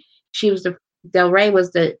NXT. Del Rey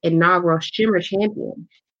was the inaugural Shimmer champion.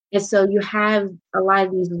 And so you have a lot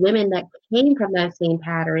of these women that came from that same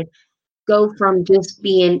pattern go from just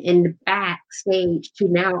being in the backstage to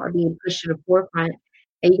now are being pushed to the forefront.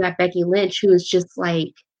 And you got Becky Lynch, who is just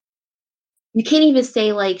like, you can't even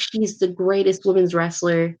say like she's the greatest women's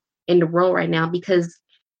wrestler in the world right now, because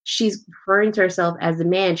she's referring to herself as a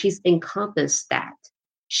man. She's encompassed that.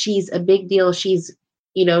 She's a big deal. She's,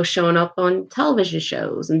 showing up on television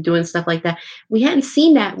shows and doing stuff like that. We hadn't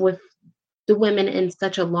seen that with the women in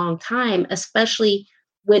such a long time, especially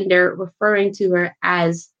when they're referring to her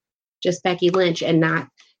as just Becky Lynch and not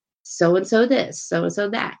so-and-so this, so-and-so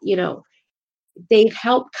that. They've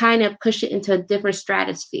helped kind of push it into a different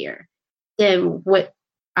stratosphere than what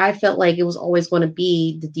I felt like it was always going to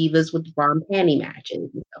be, the divas with the bra and panty matches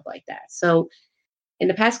and stuff like that. So in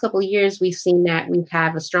the past couple of years, we've seen that we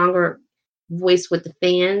have a stronger voice with the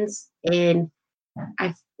fans. And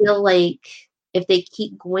I feel like if they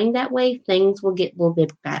keep going that way, things will get a little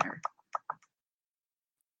bit better.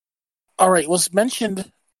 All right, it was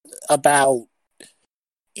mentioned about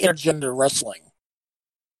intergender wrestling.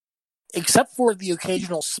 Except for the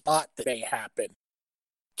occasional spot that may happen,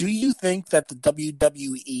 do you think that the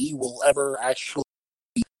WWE will ever actually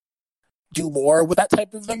do more with that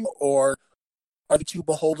type of thing, or are they too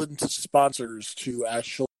beholden to sponsors to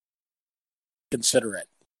actually consider it?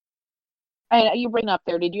 You bring up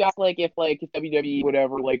there, did you ask if WWE would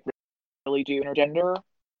ever really do intergender?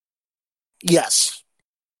 Yes.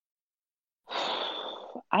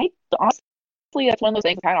 I honestly, that's one of those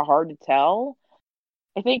things kind of hard to tell.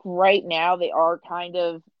 I think right now they are kind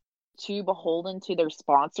of too beholden to their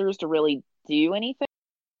sponsors to really do anything.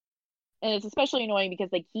 And it's especially annoying because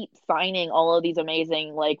they keep signing all of these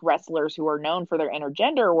amazing wrestlers who are known for their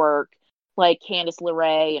intergender work, like Candice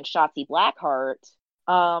LeRae and Shotzi Blackheart.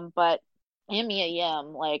 But and Mia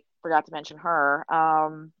Yim, forgot to mention her.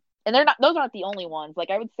 And those aren't the only ones.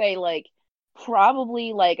 I would say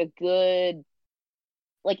probably like a good,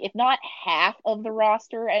 like if not half of the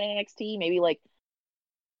roster at NXT, maybe like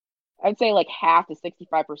I'd say like half to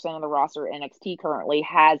 65% of the roster at NXT currently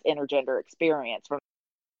has intergender experience from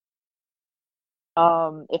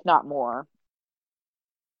if not more.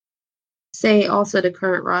 Say also the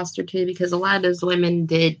current roster too, because a lot of those women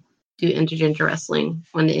did do intergender wrestling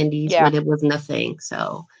on the indies Yeah. when it wasn't a thing.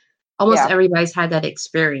 So almost Yeah. everybody's had that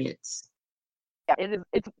experience. Yeah.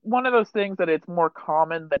 It's one of those things that it's more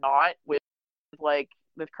common than not with like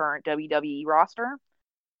the current WWE roster.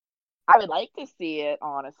 I would like to see it,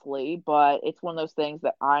 honestly, but it's one of those things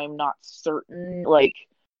that I'm not certain. Like,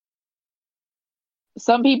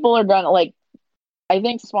 some people are gonna, like, I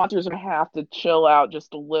think sponsors are gonna have to chill out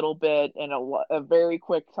just a little bit in a very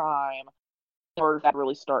quick time in order for that to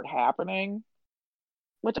really start happening.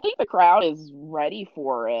 Which I think the crowd is ready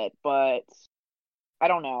for it, but I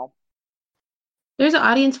don't know. There's an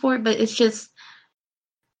audience for it, but it's just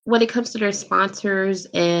when it comes to their sponsors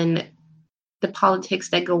and the politics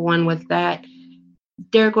that go on with that,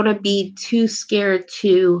 they're going to be too scared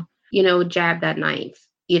to, jab that knife,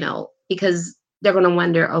 because they're going to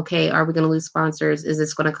wonder, okay, are we going to lose sponsors? Is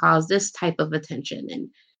this going to cause this type of attention? And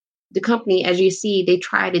the company, as you see, they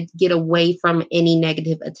try to get away from any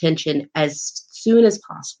negative attention as soon as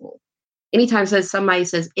possible. Anytime somebody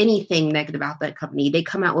says anything negative about that company, they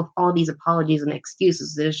come out with all these apologies and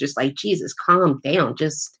excuses. It's just like, Jesus, calm down.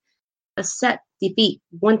 Just accept defeat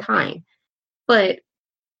one time. But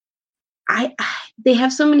they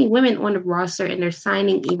have so many women on the roster, and they're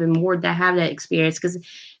signing even more that have that experience. Because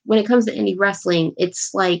when it comes to indie wrestling,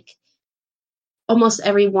 it's like almost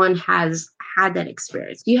everyone has had that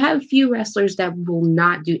experience. You have a few wrestlers that will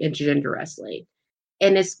not do intergender wrestling,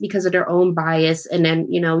 and it's because of their own bias. And then,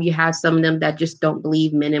 you have some of them that just don't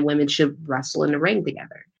believe men and women should wrestle in the ring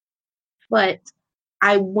together. But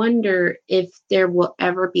I wonder if there will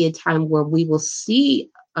ever be a time where we will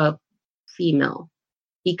see a female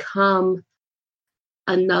become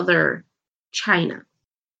another China.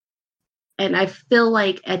 And I feel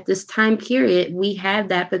like at this time period, we have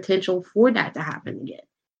that potential for that to happen again.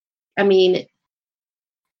 I mean,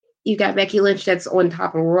 you got Becky Lynch that's on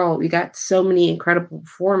top of the world. You got so many incredible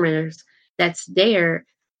performers that's there.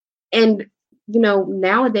 And,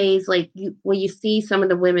 nowadays, like when you see some of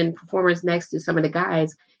the women performers next to some of the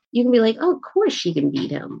guys, you can be like, oh, of course she can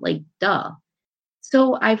beat him. Like, duh.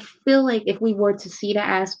 So I feel like if we were to see that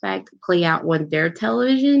aspect play out on their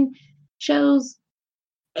television shows,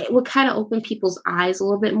 it would kind of open people's eyes a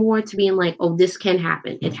little bit more to being like, oh, this can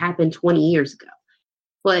happen. It happened 20 years ago.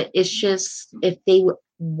 But it's just if they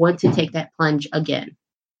want to take that plunge again.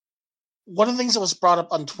 One of the things that was brought up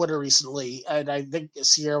on Twitter recently, and I think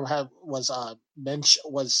Ciara was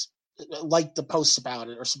liked the post about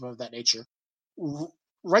it or something of that nature.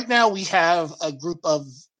 Right now, we have a group of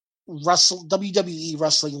WWE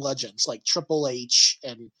wrestling legends like Triple H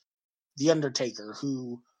and The Undertaker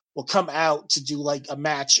who will come out to do like a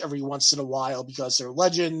match every once in a while because they're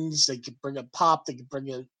legends. They can bring a pop. They can bring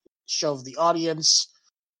a show of the audience.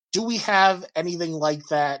 Do we have anything like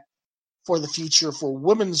that for the future for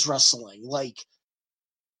women's wrestling? Like,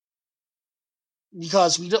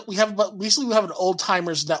 because we have an old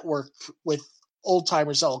timers network with old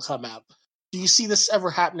timers that will come out. Do you see this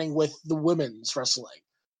ever happening with the women's wrestling?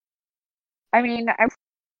 I mean, I would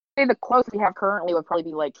say the closest we have currently would probably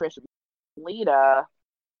be like Trish and Lita.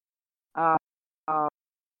 Because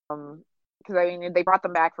I mean, they brought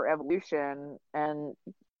them back for Evolution, and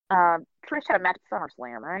Trish had a match at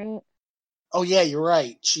SummerSlam, right? Oh yeah, you're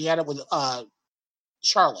right. She had it with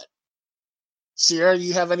Charlotte. Ciara, do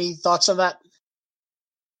you have any thoughts on that?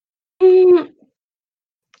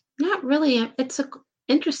 Not really. It's an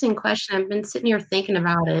interesting question. I've been sitting here thinking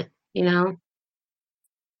about it,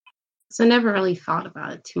 So I never really thought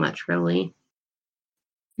about it too much, really.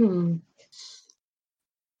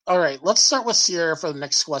 All right, let's start with Ciara for the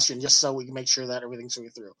next question, just so we can make sure that everything's going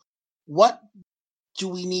through. What do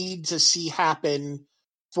we need to see happen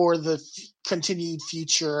for the continued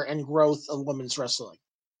future and growth of women's wrestling?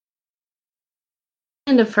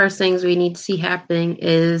 And the first things we need to see happening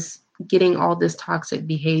is getting all this toxic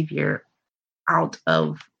behavior out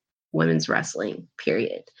of women's wrestling,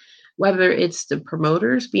 period. Whether it's the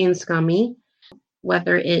promoters being scummy,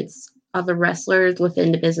 whether it's other wrestlers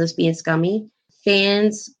within the business being scummy,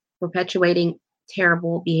 fans perpetuating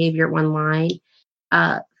terrible behavior online,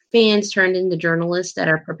 fans turned into journalists that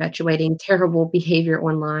are perpetuating terrible behavior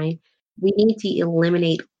online. We need to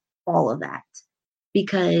eliminate all of that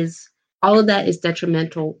because all of that is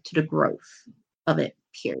detrimental to the growth of it,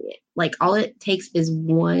 period. Like all it takes is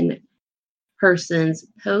one person's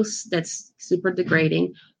post that's super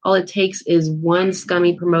degrading. All it takes is one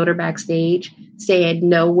scummy promoter backstage saying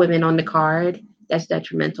no women on the card. That's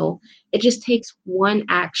detrimental. It just takes one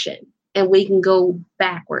action and we can go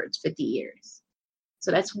backwards 50 years.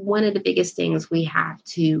 So that's one of the biggest things we have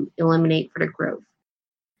to eliminate for the growth.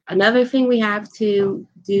 Another thing we have to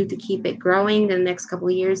do to keep it growing the next couple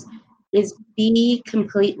of years is be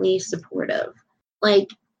completely supportive. Like,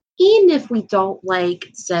 even if we don't like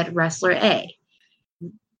said wrestler A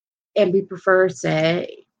and we prefer,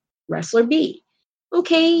 say, wrestler B,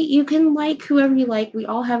 okay, you can like whoever you like. We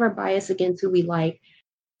all have our bias against who we like,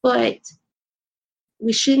 but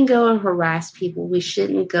we shouldn't go and harass people. We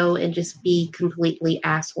shouldn't go and just be completely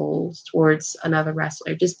assholes towards another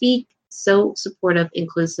wrestler. Just be so supportive,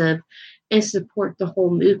 inclusive, and support the whole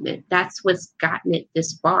movement. That's what's gotten it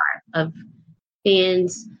this far, of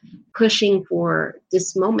fans pushing for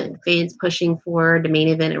this moment, fans pushing for the main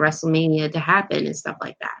event at WrestleMania to happen and stuff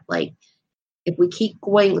like that. Like, if we keep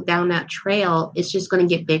going down that trail, it's just going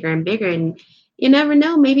to get bigger and bigger. And you never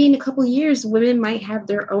know, maybe in a couple of years, women might have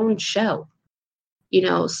their own show. You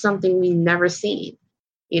know, something we've never seen.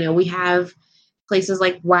 You know, we have places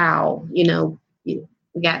like WOW, we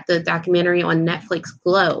got the documentary on Netflix,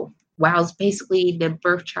 Glow. WOW's basically the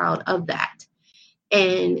birth child of that.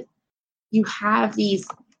 And you have these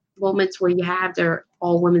moments where you have their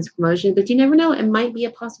all women's promotion, but you never know. It might be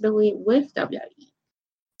a possibility with WWE.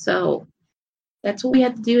 So that's what we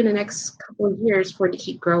have to do in the next couple of years for it to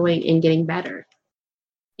keep growing and getting better.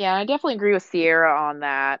 Yeah, I definitely agree with Ciara on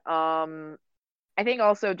that. I think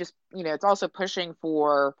also just, it's also pushing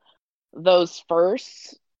for those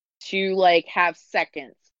firsts to like have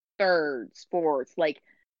seconds, thirds, fourths. Like,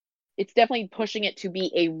 it's definitely pushing it to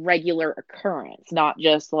be a regular occurrence, not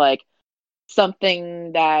just like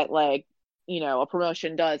something that like, a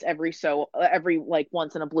promotion does every like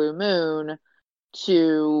once in a blue moon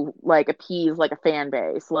to like appease like a fan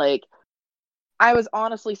base. Like, I was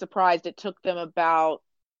honestly surprised it took them about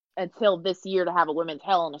until this year to have a women's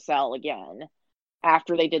Hell in a Cell again,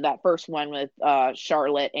 after they did that first one with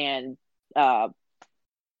Charlotte and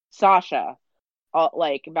Sasha,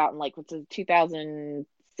 like about in like what's it,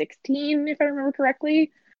 2016, if I remember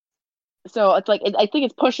correctly. So it's like I think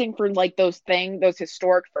it's pushing for like those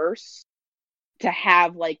historic firsts to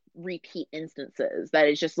have like repeat instances that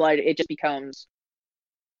it's just like it just becomes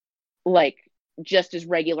like just as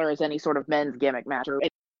regular as any sort of men's gimmick match or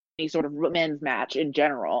any sort of men's match in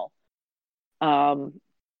general.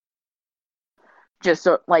 Just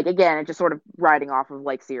so like again, it's just sort of riding off of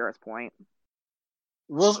like Ciara's point.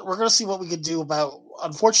 We're going to see what we could do about.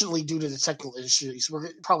 Unfortunately, due to the technical issues, we're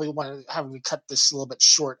probably want to have we cut this a little bit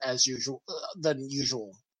short as usual than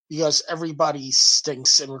usual because everybody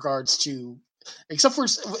stinks in regards to except for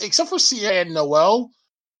Ciara and Noel.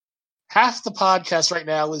 Half the podcast right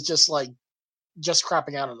now is just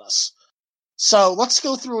crapping out on us. So let's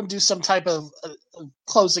go through and do some type of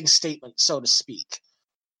closing statement, so to speak.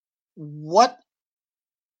 What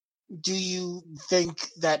do you think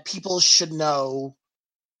that people should know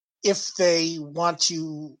if they want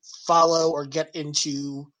to follow or get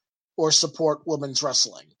into or support women's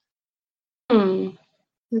wrestling?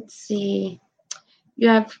 Let's see. You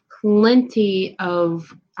have plenty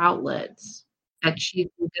of outlets that you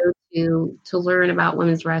can go to learn about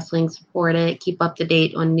women's wrestling, support it, keep up to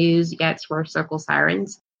date on news. You got Swerve Circle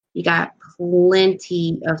Sirens. You got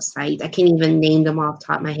plenty of sites. I can't even name them off the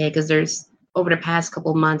top of my head because there's, over the past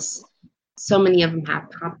couple of months, so many of them have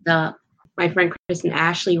popped up. My friend Kristen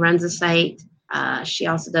Ashley runs a site. She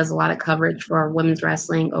also does a lot of coverage for women's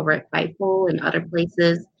wrestling over at Fightful and other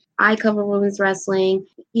places. I cover women's wrestling.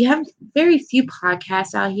 You have very few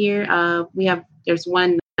podcasts out here. There's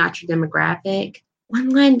one, Not Your Demographic.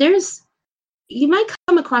 Online, you might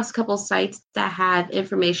come across a couple sites that have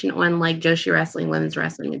information on like Joshi Wrestling, women's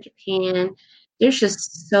wrestling in Japan. There's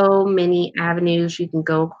just so many avenues you can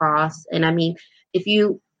go across. And I mean, if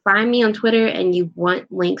you find me on Twitter and you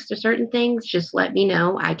want links to certain things, just let me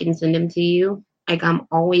know. I can send them to you. Like, I'm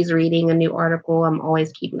always reading a new article. I'm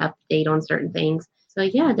always keeping up to date on certain things. So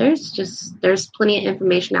yeah, there's plenty of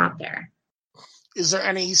information out there. Is there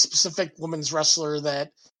any specific women's wrestler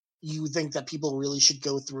that you think that people really should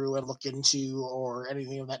go through and look into or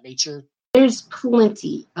anything of that nature? There's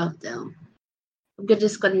plenty of them. I'm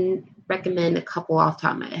just going to recommend a couple off the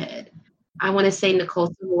top of my head. I want to say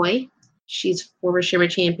Nicole Savoy. She's former Shimmer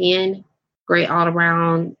champion, great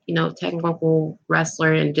all-around, technical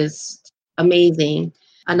wrestler and just amazing.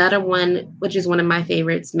 Another one, which is one of my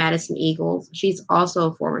favorites, Madison Eagles. She's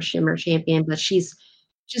also a former Shimmer champion, but she's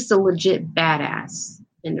just a legit badass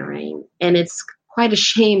in the ring. And it's quite a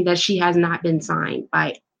shame that she has not been signed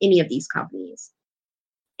by any of these companies.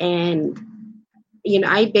 And,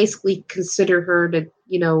 I basically consider her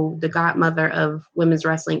the godmother of women's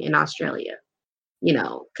wrestling in Australia,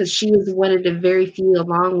 because she was one of the very few,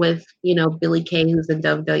 along with, Billie Kay, who's in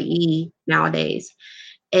WWE nowadays,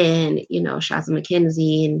 and, Shazza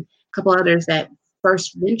McKenzie and a couple others that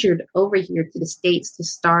first ventured over here to the States to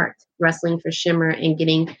start wrestling for Shimmer and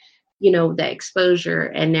getting, that exposure.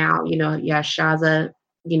 And now, Shazza,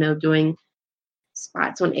 doing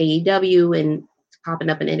spots on AEW and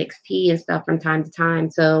popping up in NXT and stuff from time to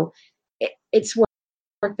time. So it's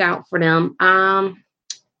worked out for them. I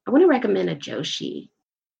want to recommend a Joshi.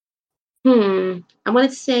 I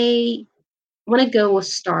want to go with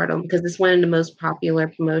Stardom because it's one of the most popular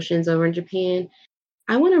promotions over in Japan.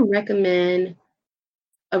 I want to recommend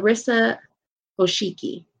Arisa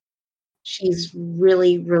Hoshiki. She's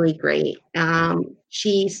really, really great.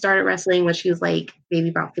 She started wrestling when she was like maybe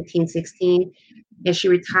about 15, 16, and she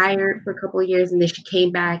retired for a couple of years, and then she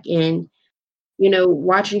came back. And,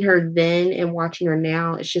 watching her then and watching her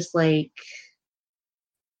now, it's just like,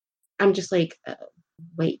 I'm just like,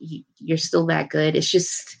 wait, you're still that good.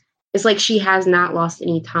 It's like she has not lost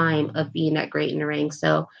any time of being that great in the ring.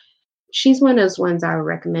 So she's one of those ones I would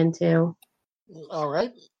recommend too. All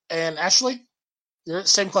right. And Ashley,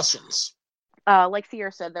 same questions. Like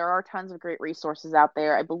Ciara said, there are tons of great resources out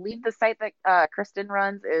there. I believe the site that Kristen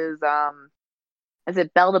runs is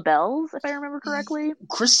it Bell to Bells, if I remember correctly?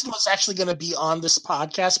 Kristen was actually going to be on this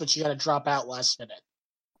podcast, but she had to drop out last minute.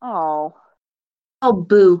 Oh,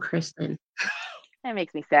 boo, Kristen. That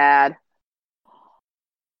makes me sad.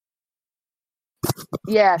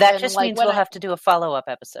 Yeah, that just means we'll have to do a follow-up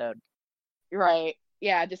episode. Right.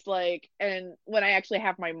 Yeah, just and when I actually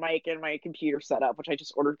have my mic and my computer set up, which I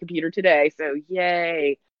just ordered a computer today, so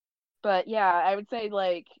yay. But yeah, I would say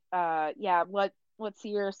what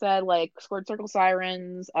Ciara said, Squared Circle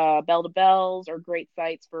Sirens, Bell to Bells are great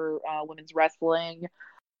sites for women's wrestling.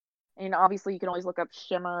 And obviously you can always look up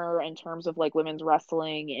Shimmer in terms of women's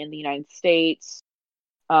wrestling in the United States,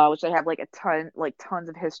 which they have tons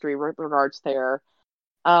of history with regards there.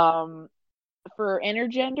 For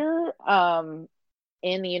intergender,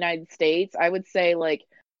 in the United States, I would say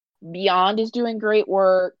Beyond is doing great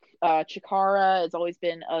work. Ciara has always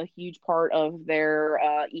been a huge part of their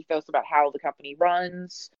ethos about how the company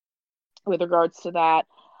runs with regards to that.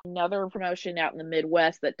 Another promotion out in the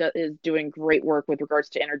Midwest that is doing great work with regards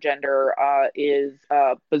to intergender is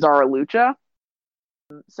Bizarra Lucha.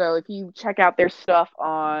 So if you check out their stuff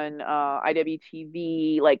on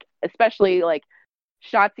IWTV, especially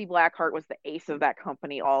Shotzi Blackheart was the ace of that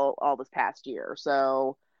company all this past year.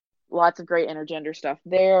 So lots of great intergender stuff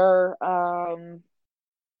there.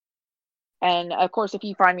 And of course, if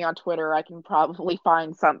you find me on Twitter, I can probably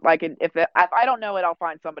find if I don't know it, I'll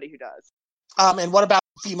find somebody who does. And what about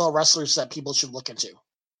female wrestlers that people should look into?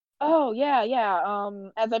 Oh, yeah.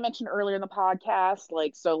 As I mentioned earlier in the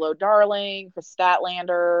podcast, Solo Darling, Chris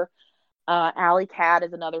Statlander, Alley Cat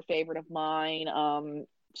is another favorite of mine.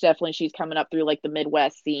 Definitely she's coming up through the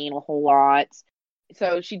Midwest scene a whole lot.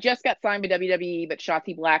 So she just got signed by WWE, but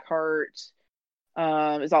Shotzi Blackheart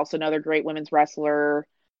is also another great women's wrestler.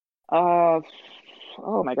 Oh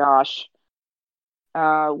my gosh.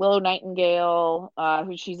 Willow Nightingale,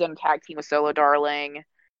 who she's in a tag team with Solo Darling. I'm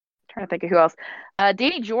trying to think of who else.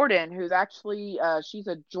 Danny Jordan, who's actually she's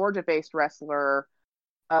a Georgia-based wrestler.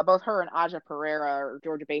 Both her and Aja Pereira are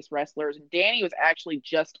Georgia-based wrestlers. And Danny was actually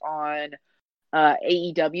just on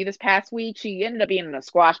AEW this past week. She ended up being in a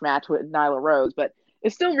squash match with Nyla Rose, but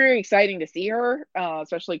it's still very exciting to see her,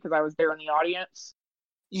 especially because I was there in the audience.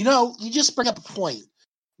 You just bring up a point.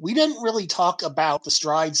 We didn't really talk about the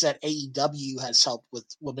strides that AEW has helped with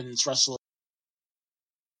women's wrestling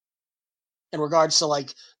in regards to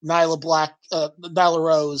Nyla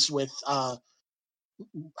Rose with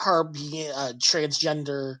her being a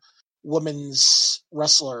transgender women's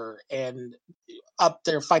wrestler and up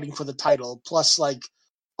there fighting for the title, plus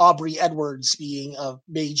Aubrey Edwards being almost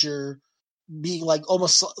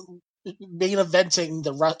main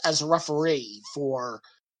eventing as a referee for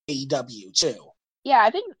AEW too. Yeah,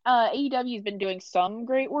 I think AEW has been doing some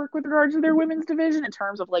great work with regards to their women's division in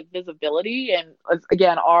terms of visibility, and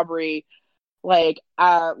again, Aubrey, going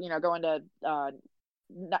to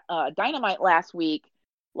Dynamite last week,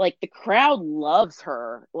 the crowd loves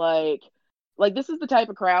her. This is the type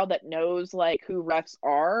of crowd that knows who refs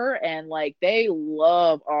are, and they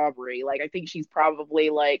love Aubrey. I think she's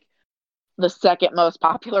probably the second most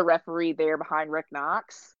popular referee there behind Rick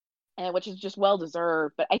Knox, and which is just well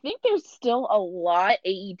deserved. But I think there's still a lot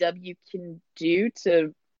AEW can do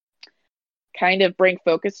to kind of bring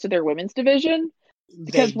focus to their women's division,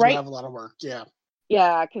 because they do have a lot of work. Yeah.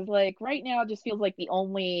 Yeah, because like right now it just feels like the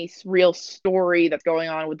only real story that's going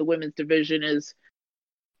on with the women's division is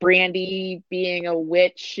Brandy being a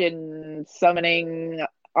witch and summoning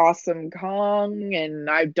Awesome Kong, and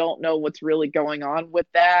I don't know what's really going on with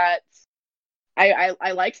that.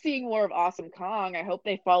 I like seeing more of Awesome Kong. I hope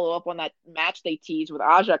they follow up on that match they teased with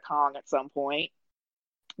Aja Kong at some point.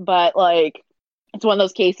 But like, it's one of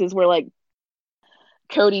those cases where like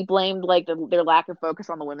Cody blamed like their lack of focus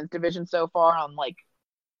on the women's division so far on like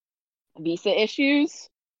visa issues,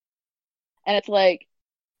 and it's like,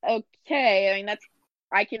 okay, I mean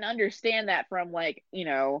I can understand that from like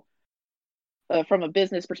from a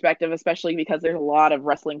business perspective, especially because there's a lot of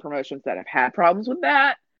wrestling promotions that have had problems with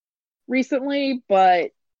that recently,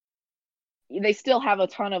 but they still have a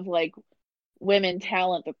ton of like women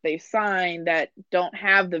talent that they've signed that don't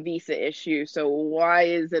have the visa issue. So why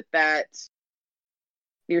is it that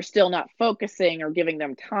you're still not focusing or giving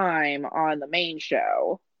them time on the main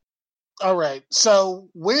show? All right. So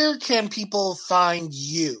where can people find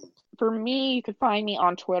you? For me, you can find me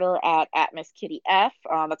on Twitter at MissKittyF.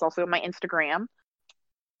 That's also my Instagram.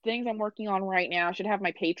 Things I'm working on right now. I should have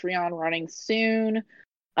my Patreon running soon.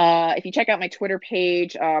 If you check out my Twitter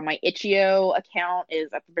page, my Itch.io account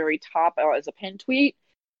is at the very top as a pin tweet.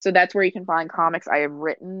 So that's where you can find comics I have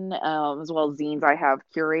written, as well as zines I have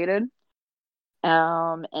curated.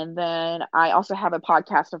 And then I also have a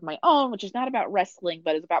podcast of my own, which is not about wrestling,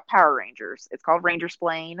 but is about Power Rangers. It's called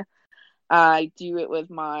Rangersplain. I do it with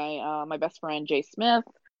my best friend Jay Smith.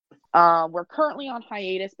 We're currently on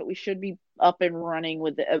hiatus, but we should be up and running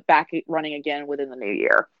back running again within the new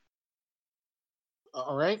year.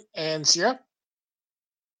 All right, and Ciara?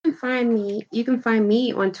 You can find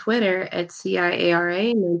me on Twitter at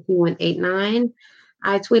CIARA9189.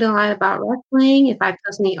 I tweet a lot about wrestling. If I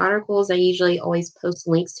post any articles, I usually always post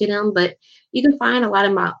links to them, but you can find a lot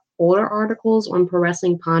of my older articles on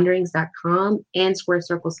ProWrestlingPonderings.com and Square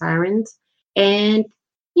Circle Sirens. And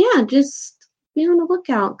yeah, just be on the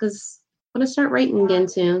lookout because I'm going to start writing again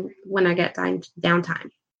soon when I get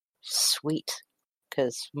downtime. Sweet.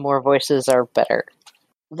 Because more voices are better.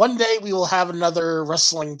 One day we will have another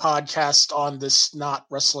wrestling podcast on this not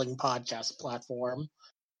wrestling podcast platform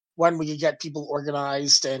when we get people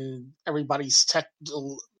organized and everybody's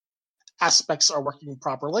technical aspects are working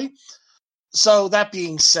properly. So that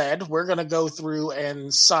being said, we're going to go through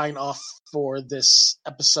and sign off for this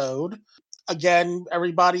episode. Again,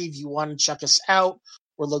 everybody, if you want to check us out,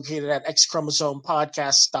 we're located at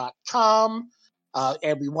xchromosomepodcast.com.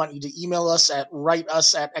 And we want you to email us write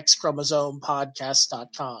us at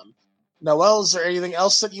xchromosomepodcast.com. Noelle, is there anything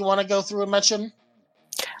else that you want to go through and mention?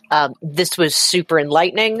 This was super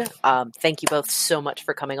enlightening. Thank you both so much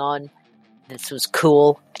for coming on. This was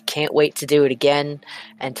cool. I can't wait to do it again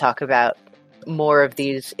and talk about more of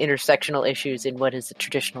these intersectional issues in what is a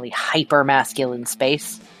traditionally hyper-masculine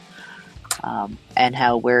space, and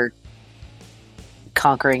how we're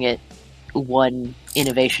conquering it one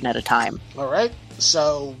innovation at a time. All right.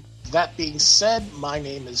 So that being said, my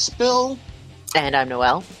name is Bill. And I'm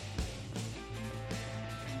Noelle.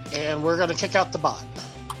 And we're going to kick out the bot.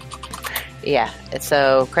 Yeah.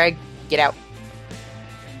 So, Craig, get out.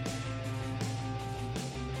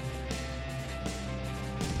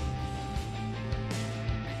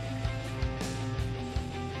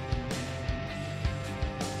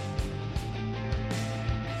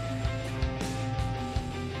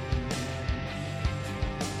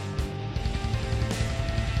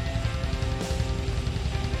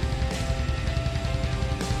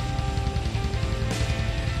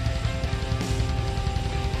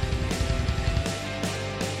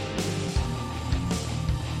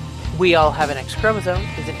 We All Have an X Chromosome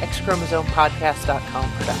is an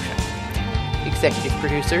xchromosomepodcast.com production. Executive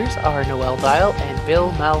producers are Noelle Dial and Bill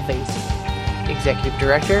Malvasi. Executive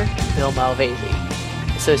Director, Bill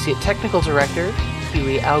Malvasi. Associate Technical Director,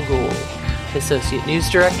 Huey Al-Ghul. Associate News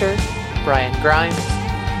Director, Brian Grimes.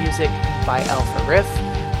 Music by Alpha Riff.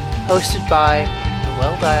 Hosted by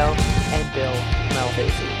Noelle Dial and Bill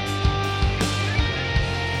Malvasi.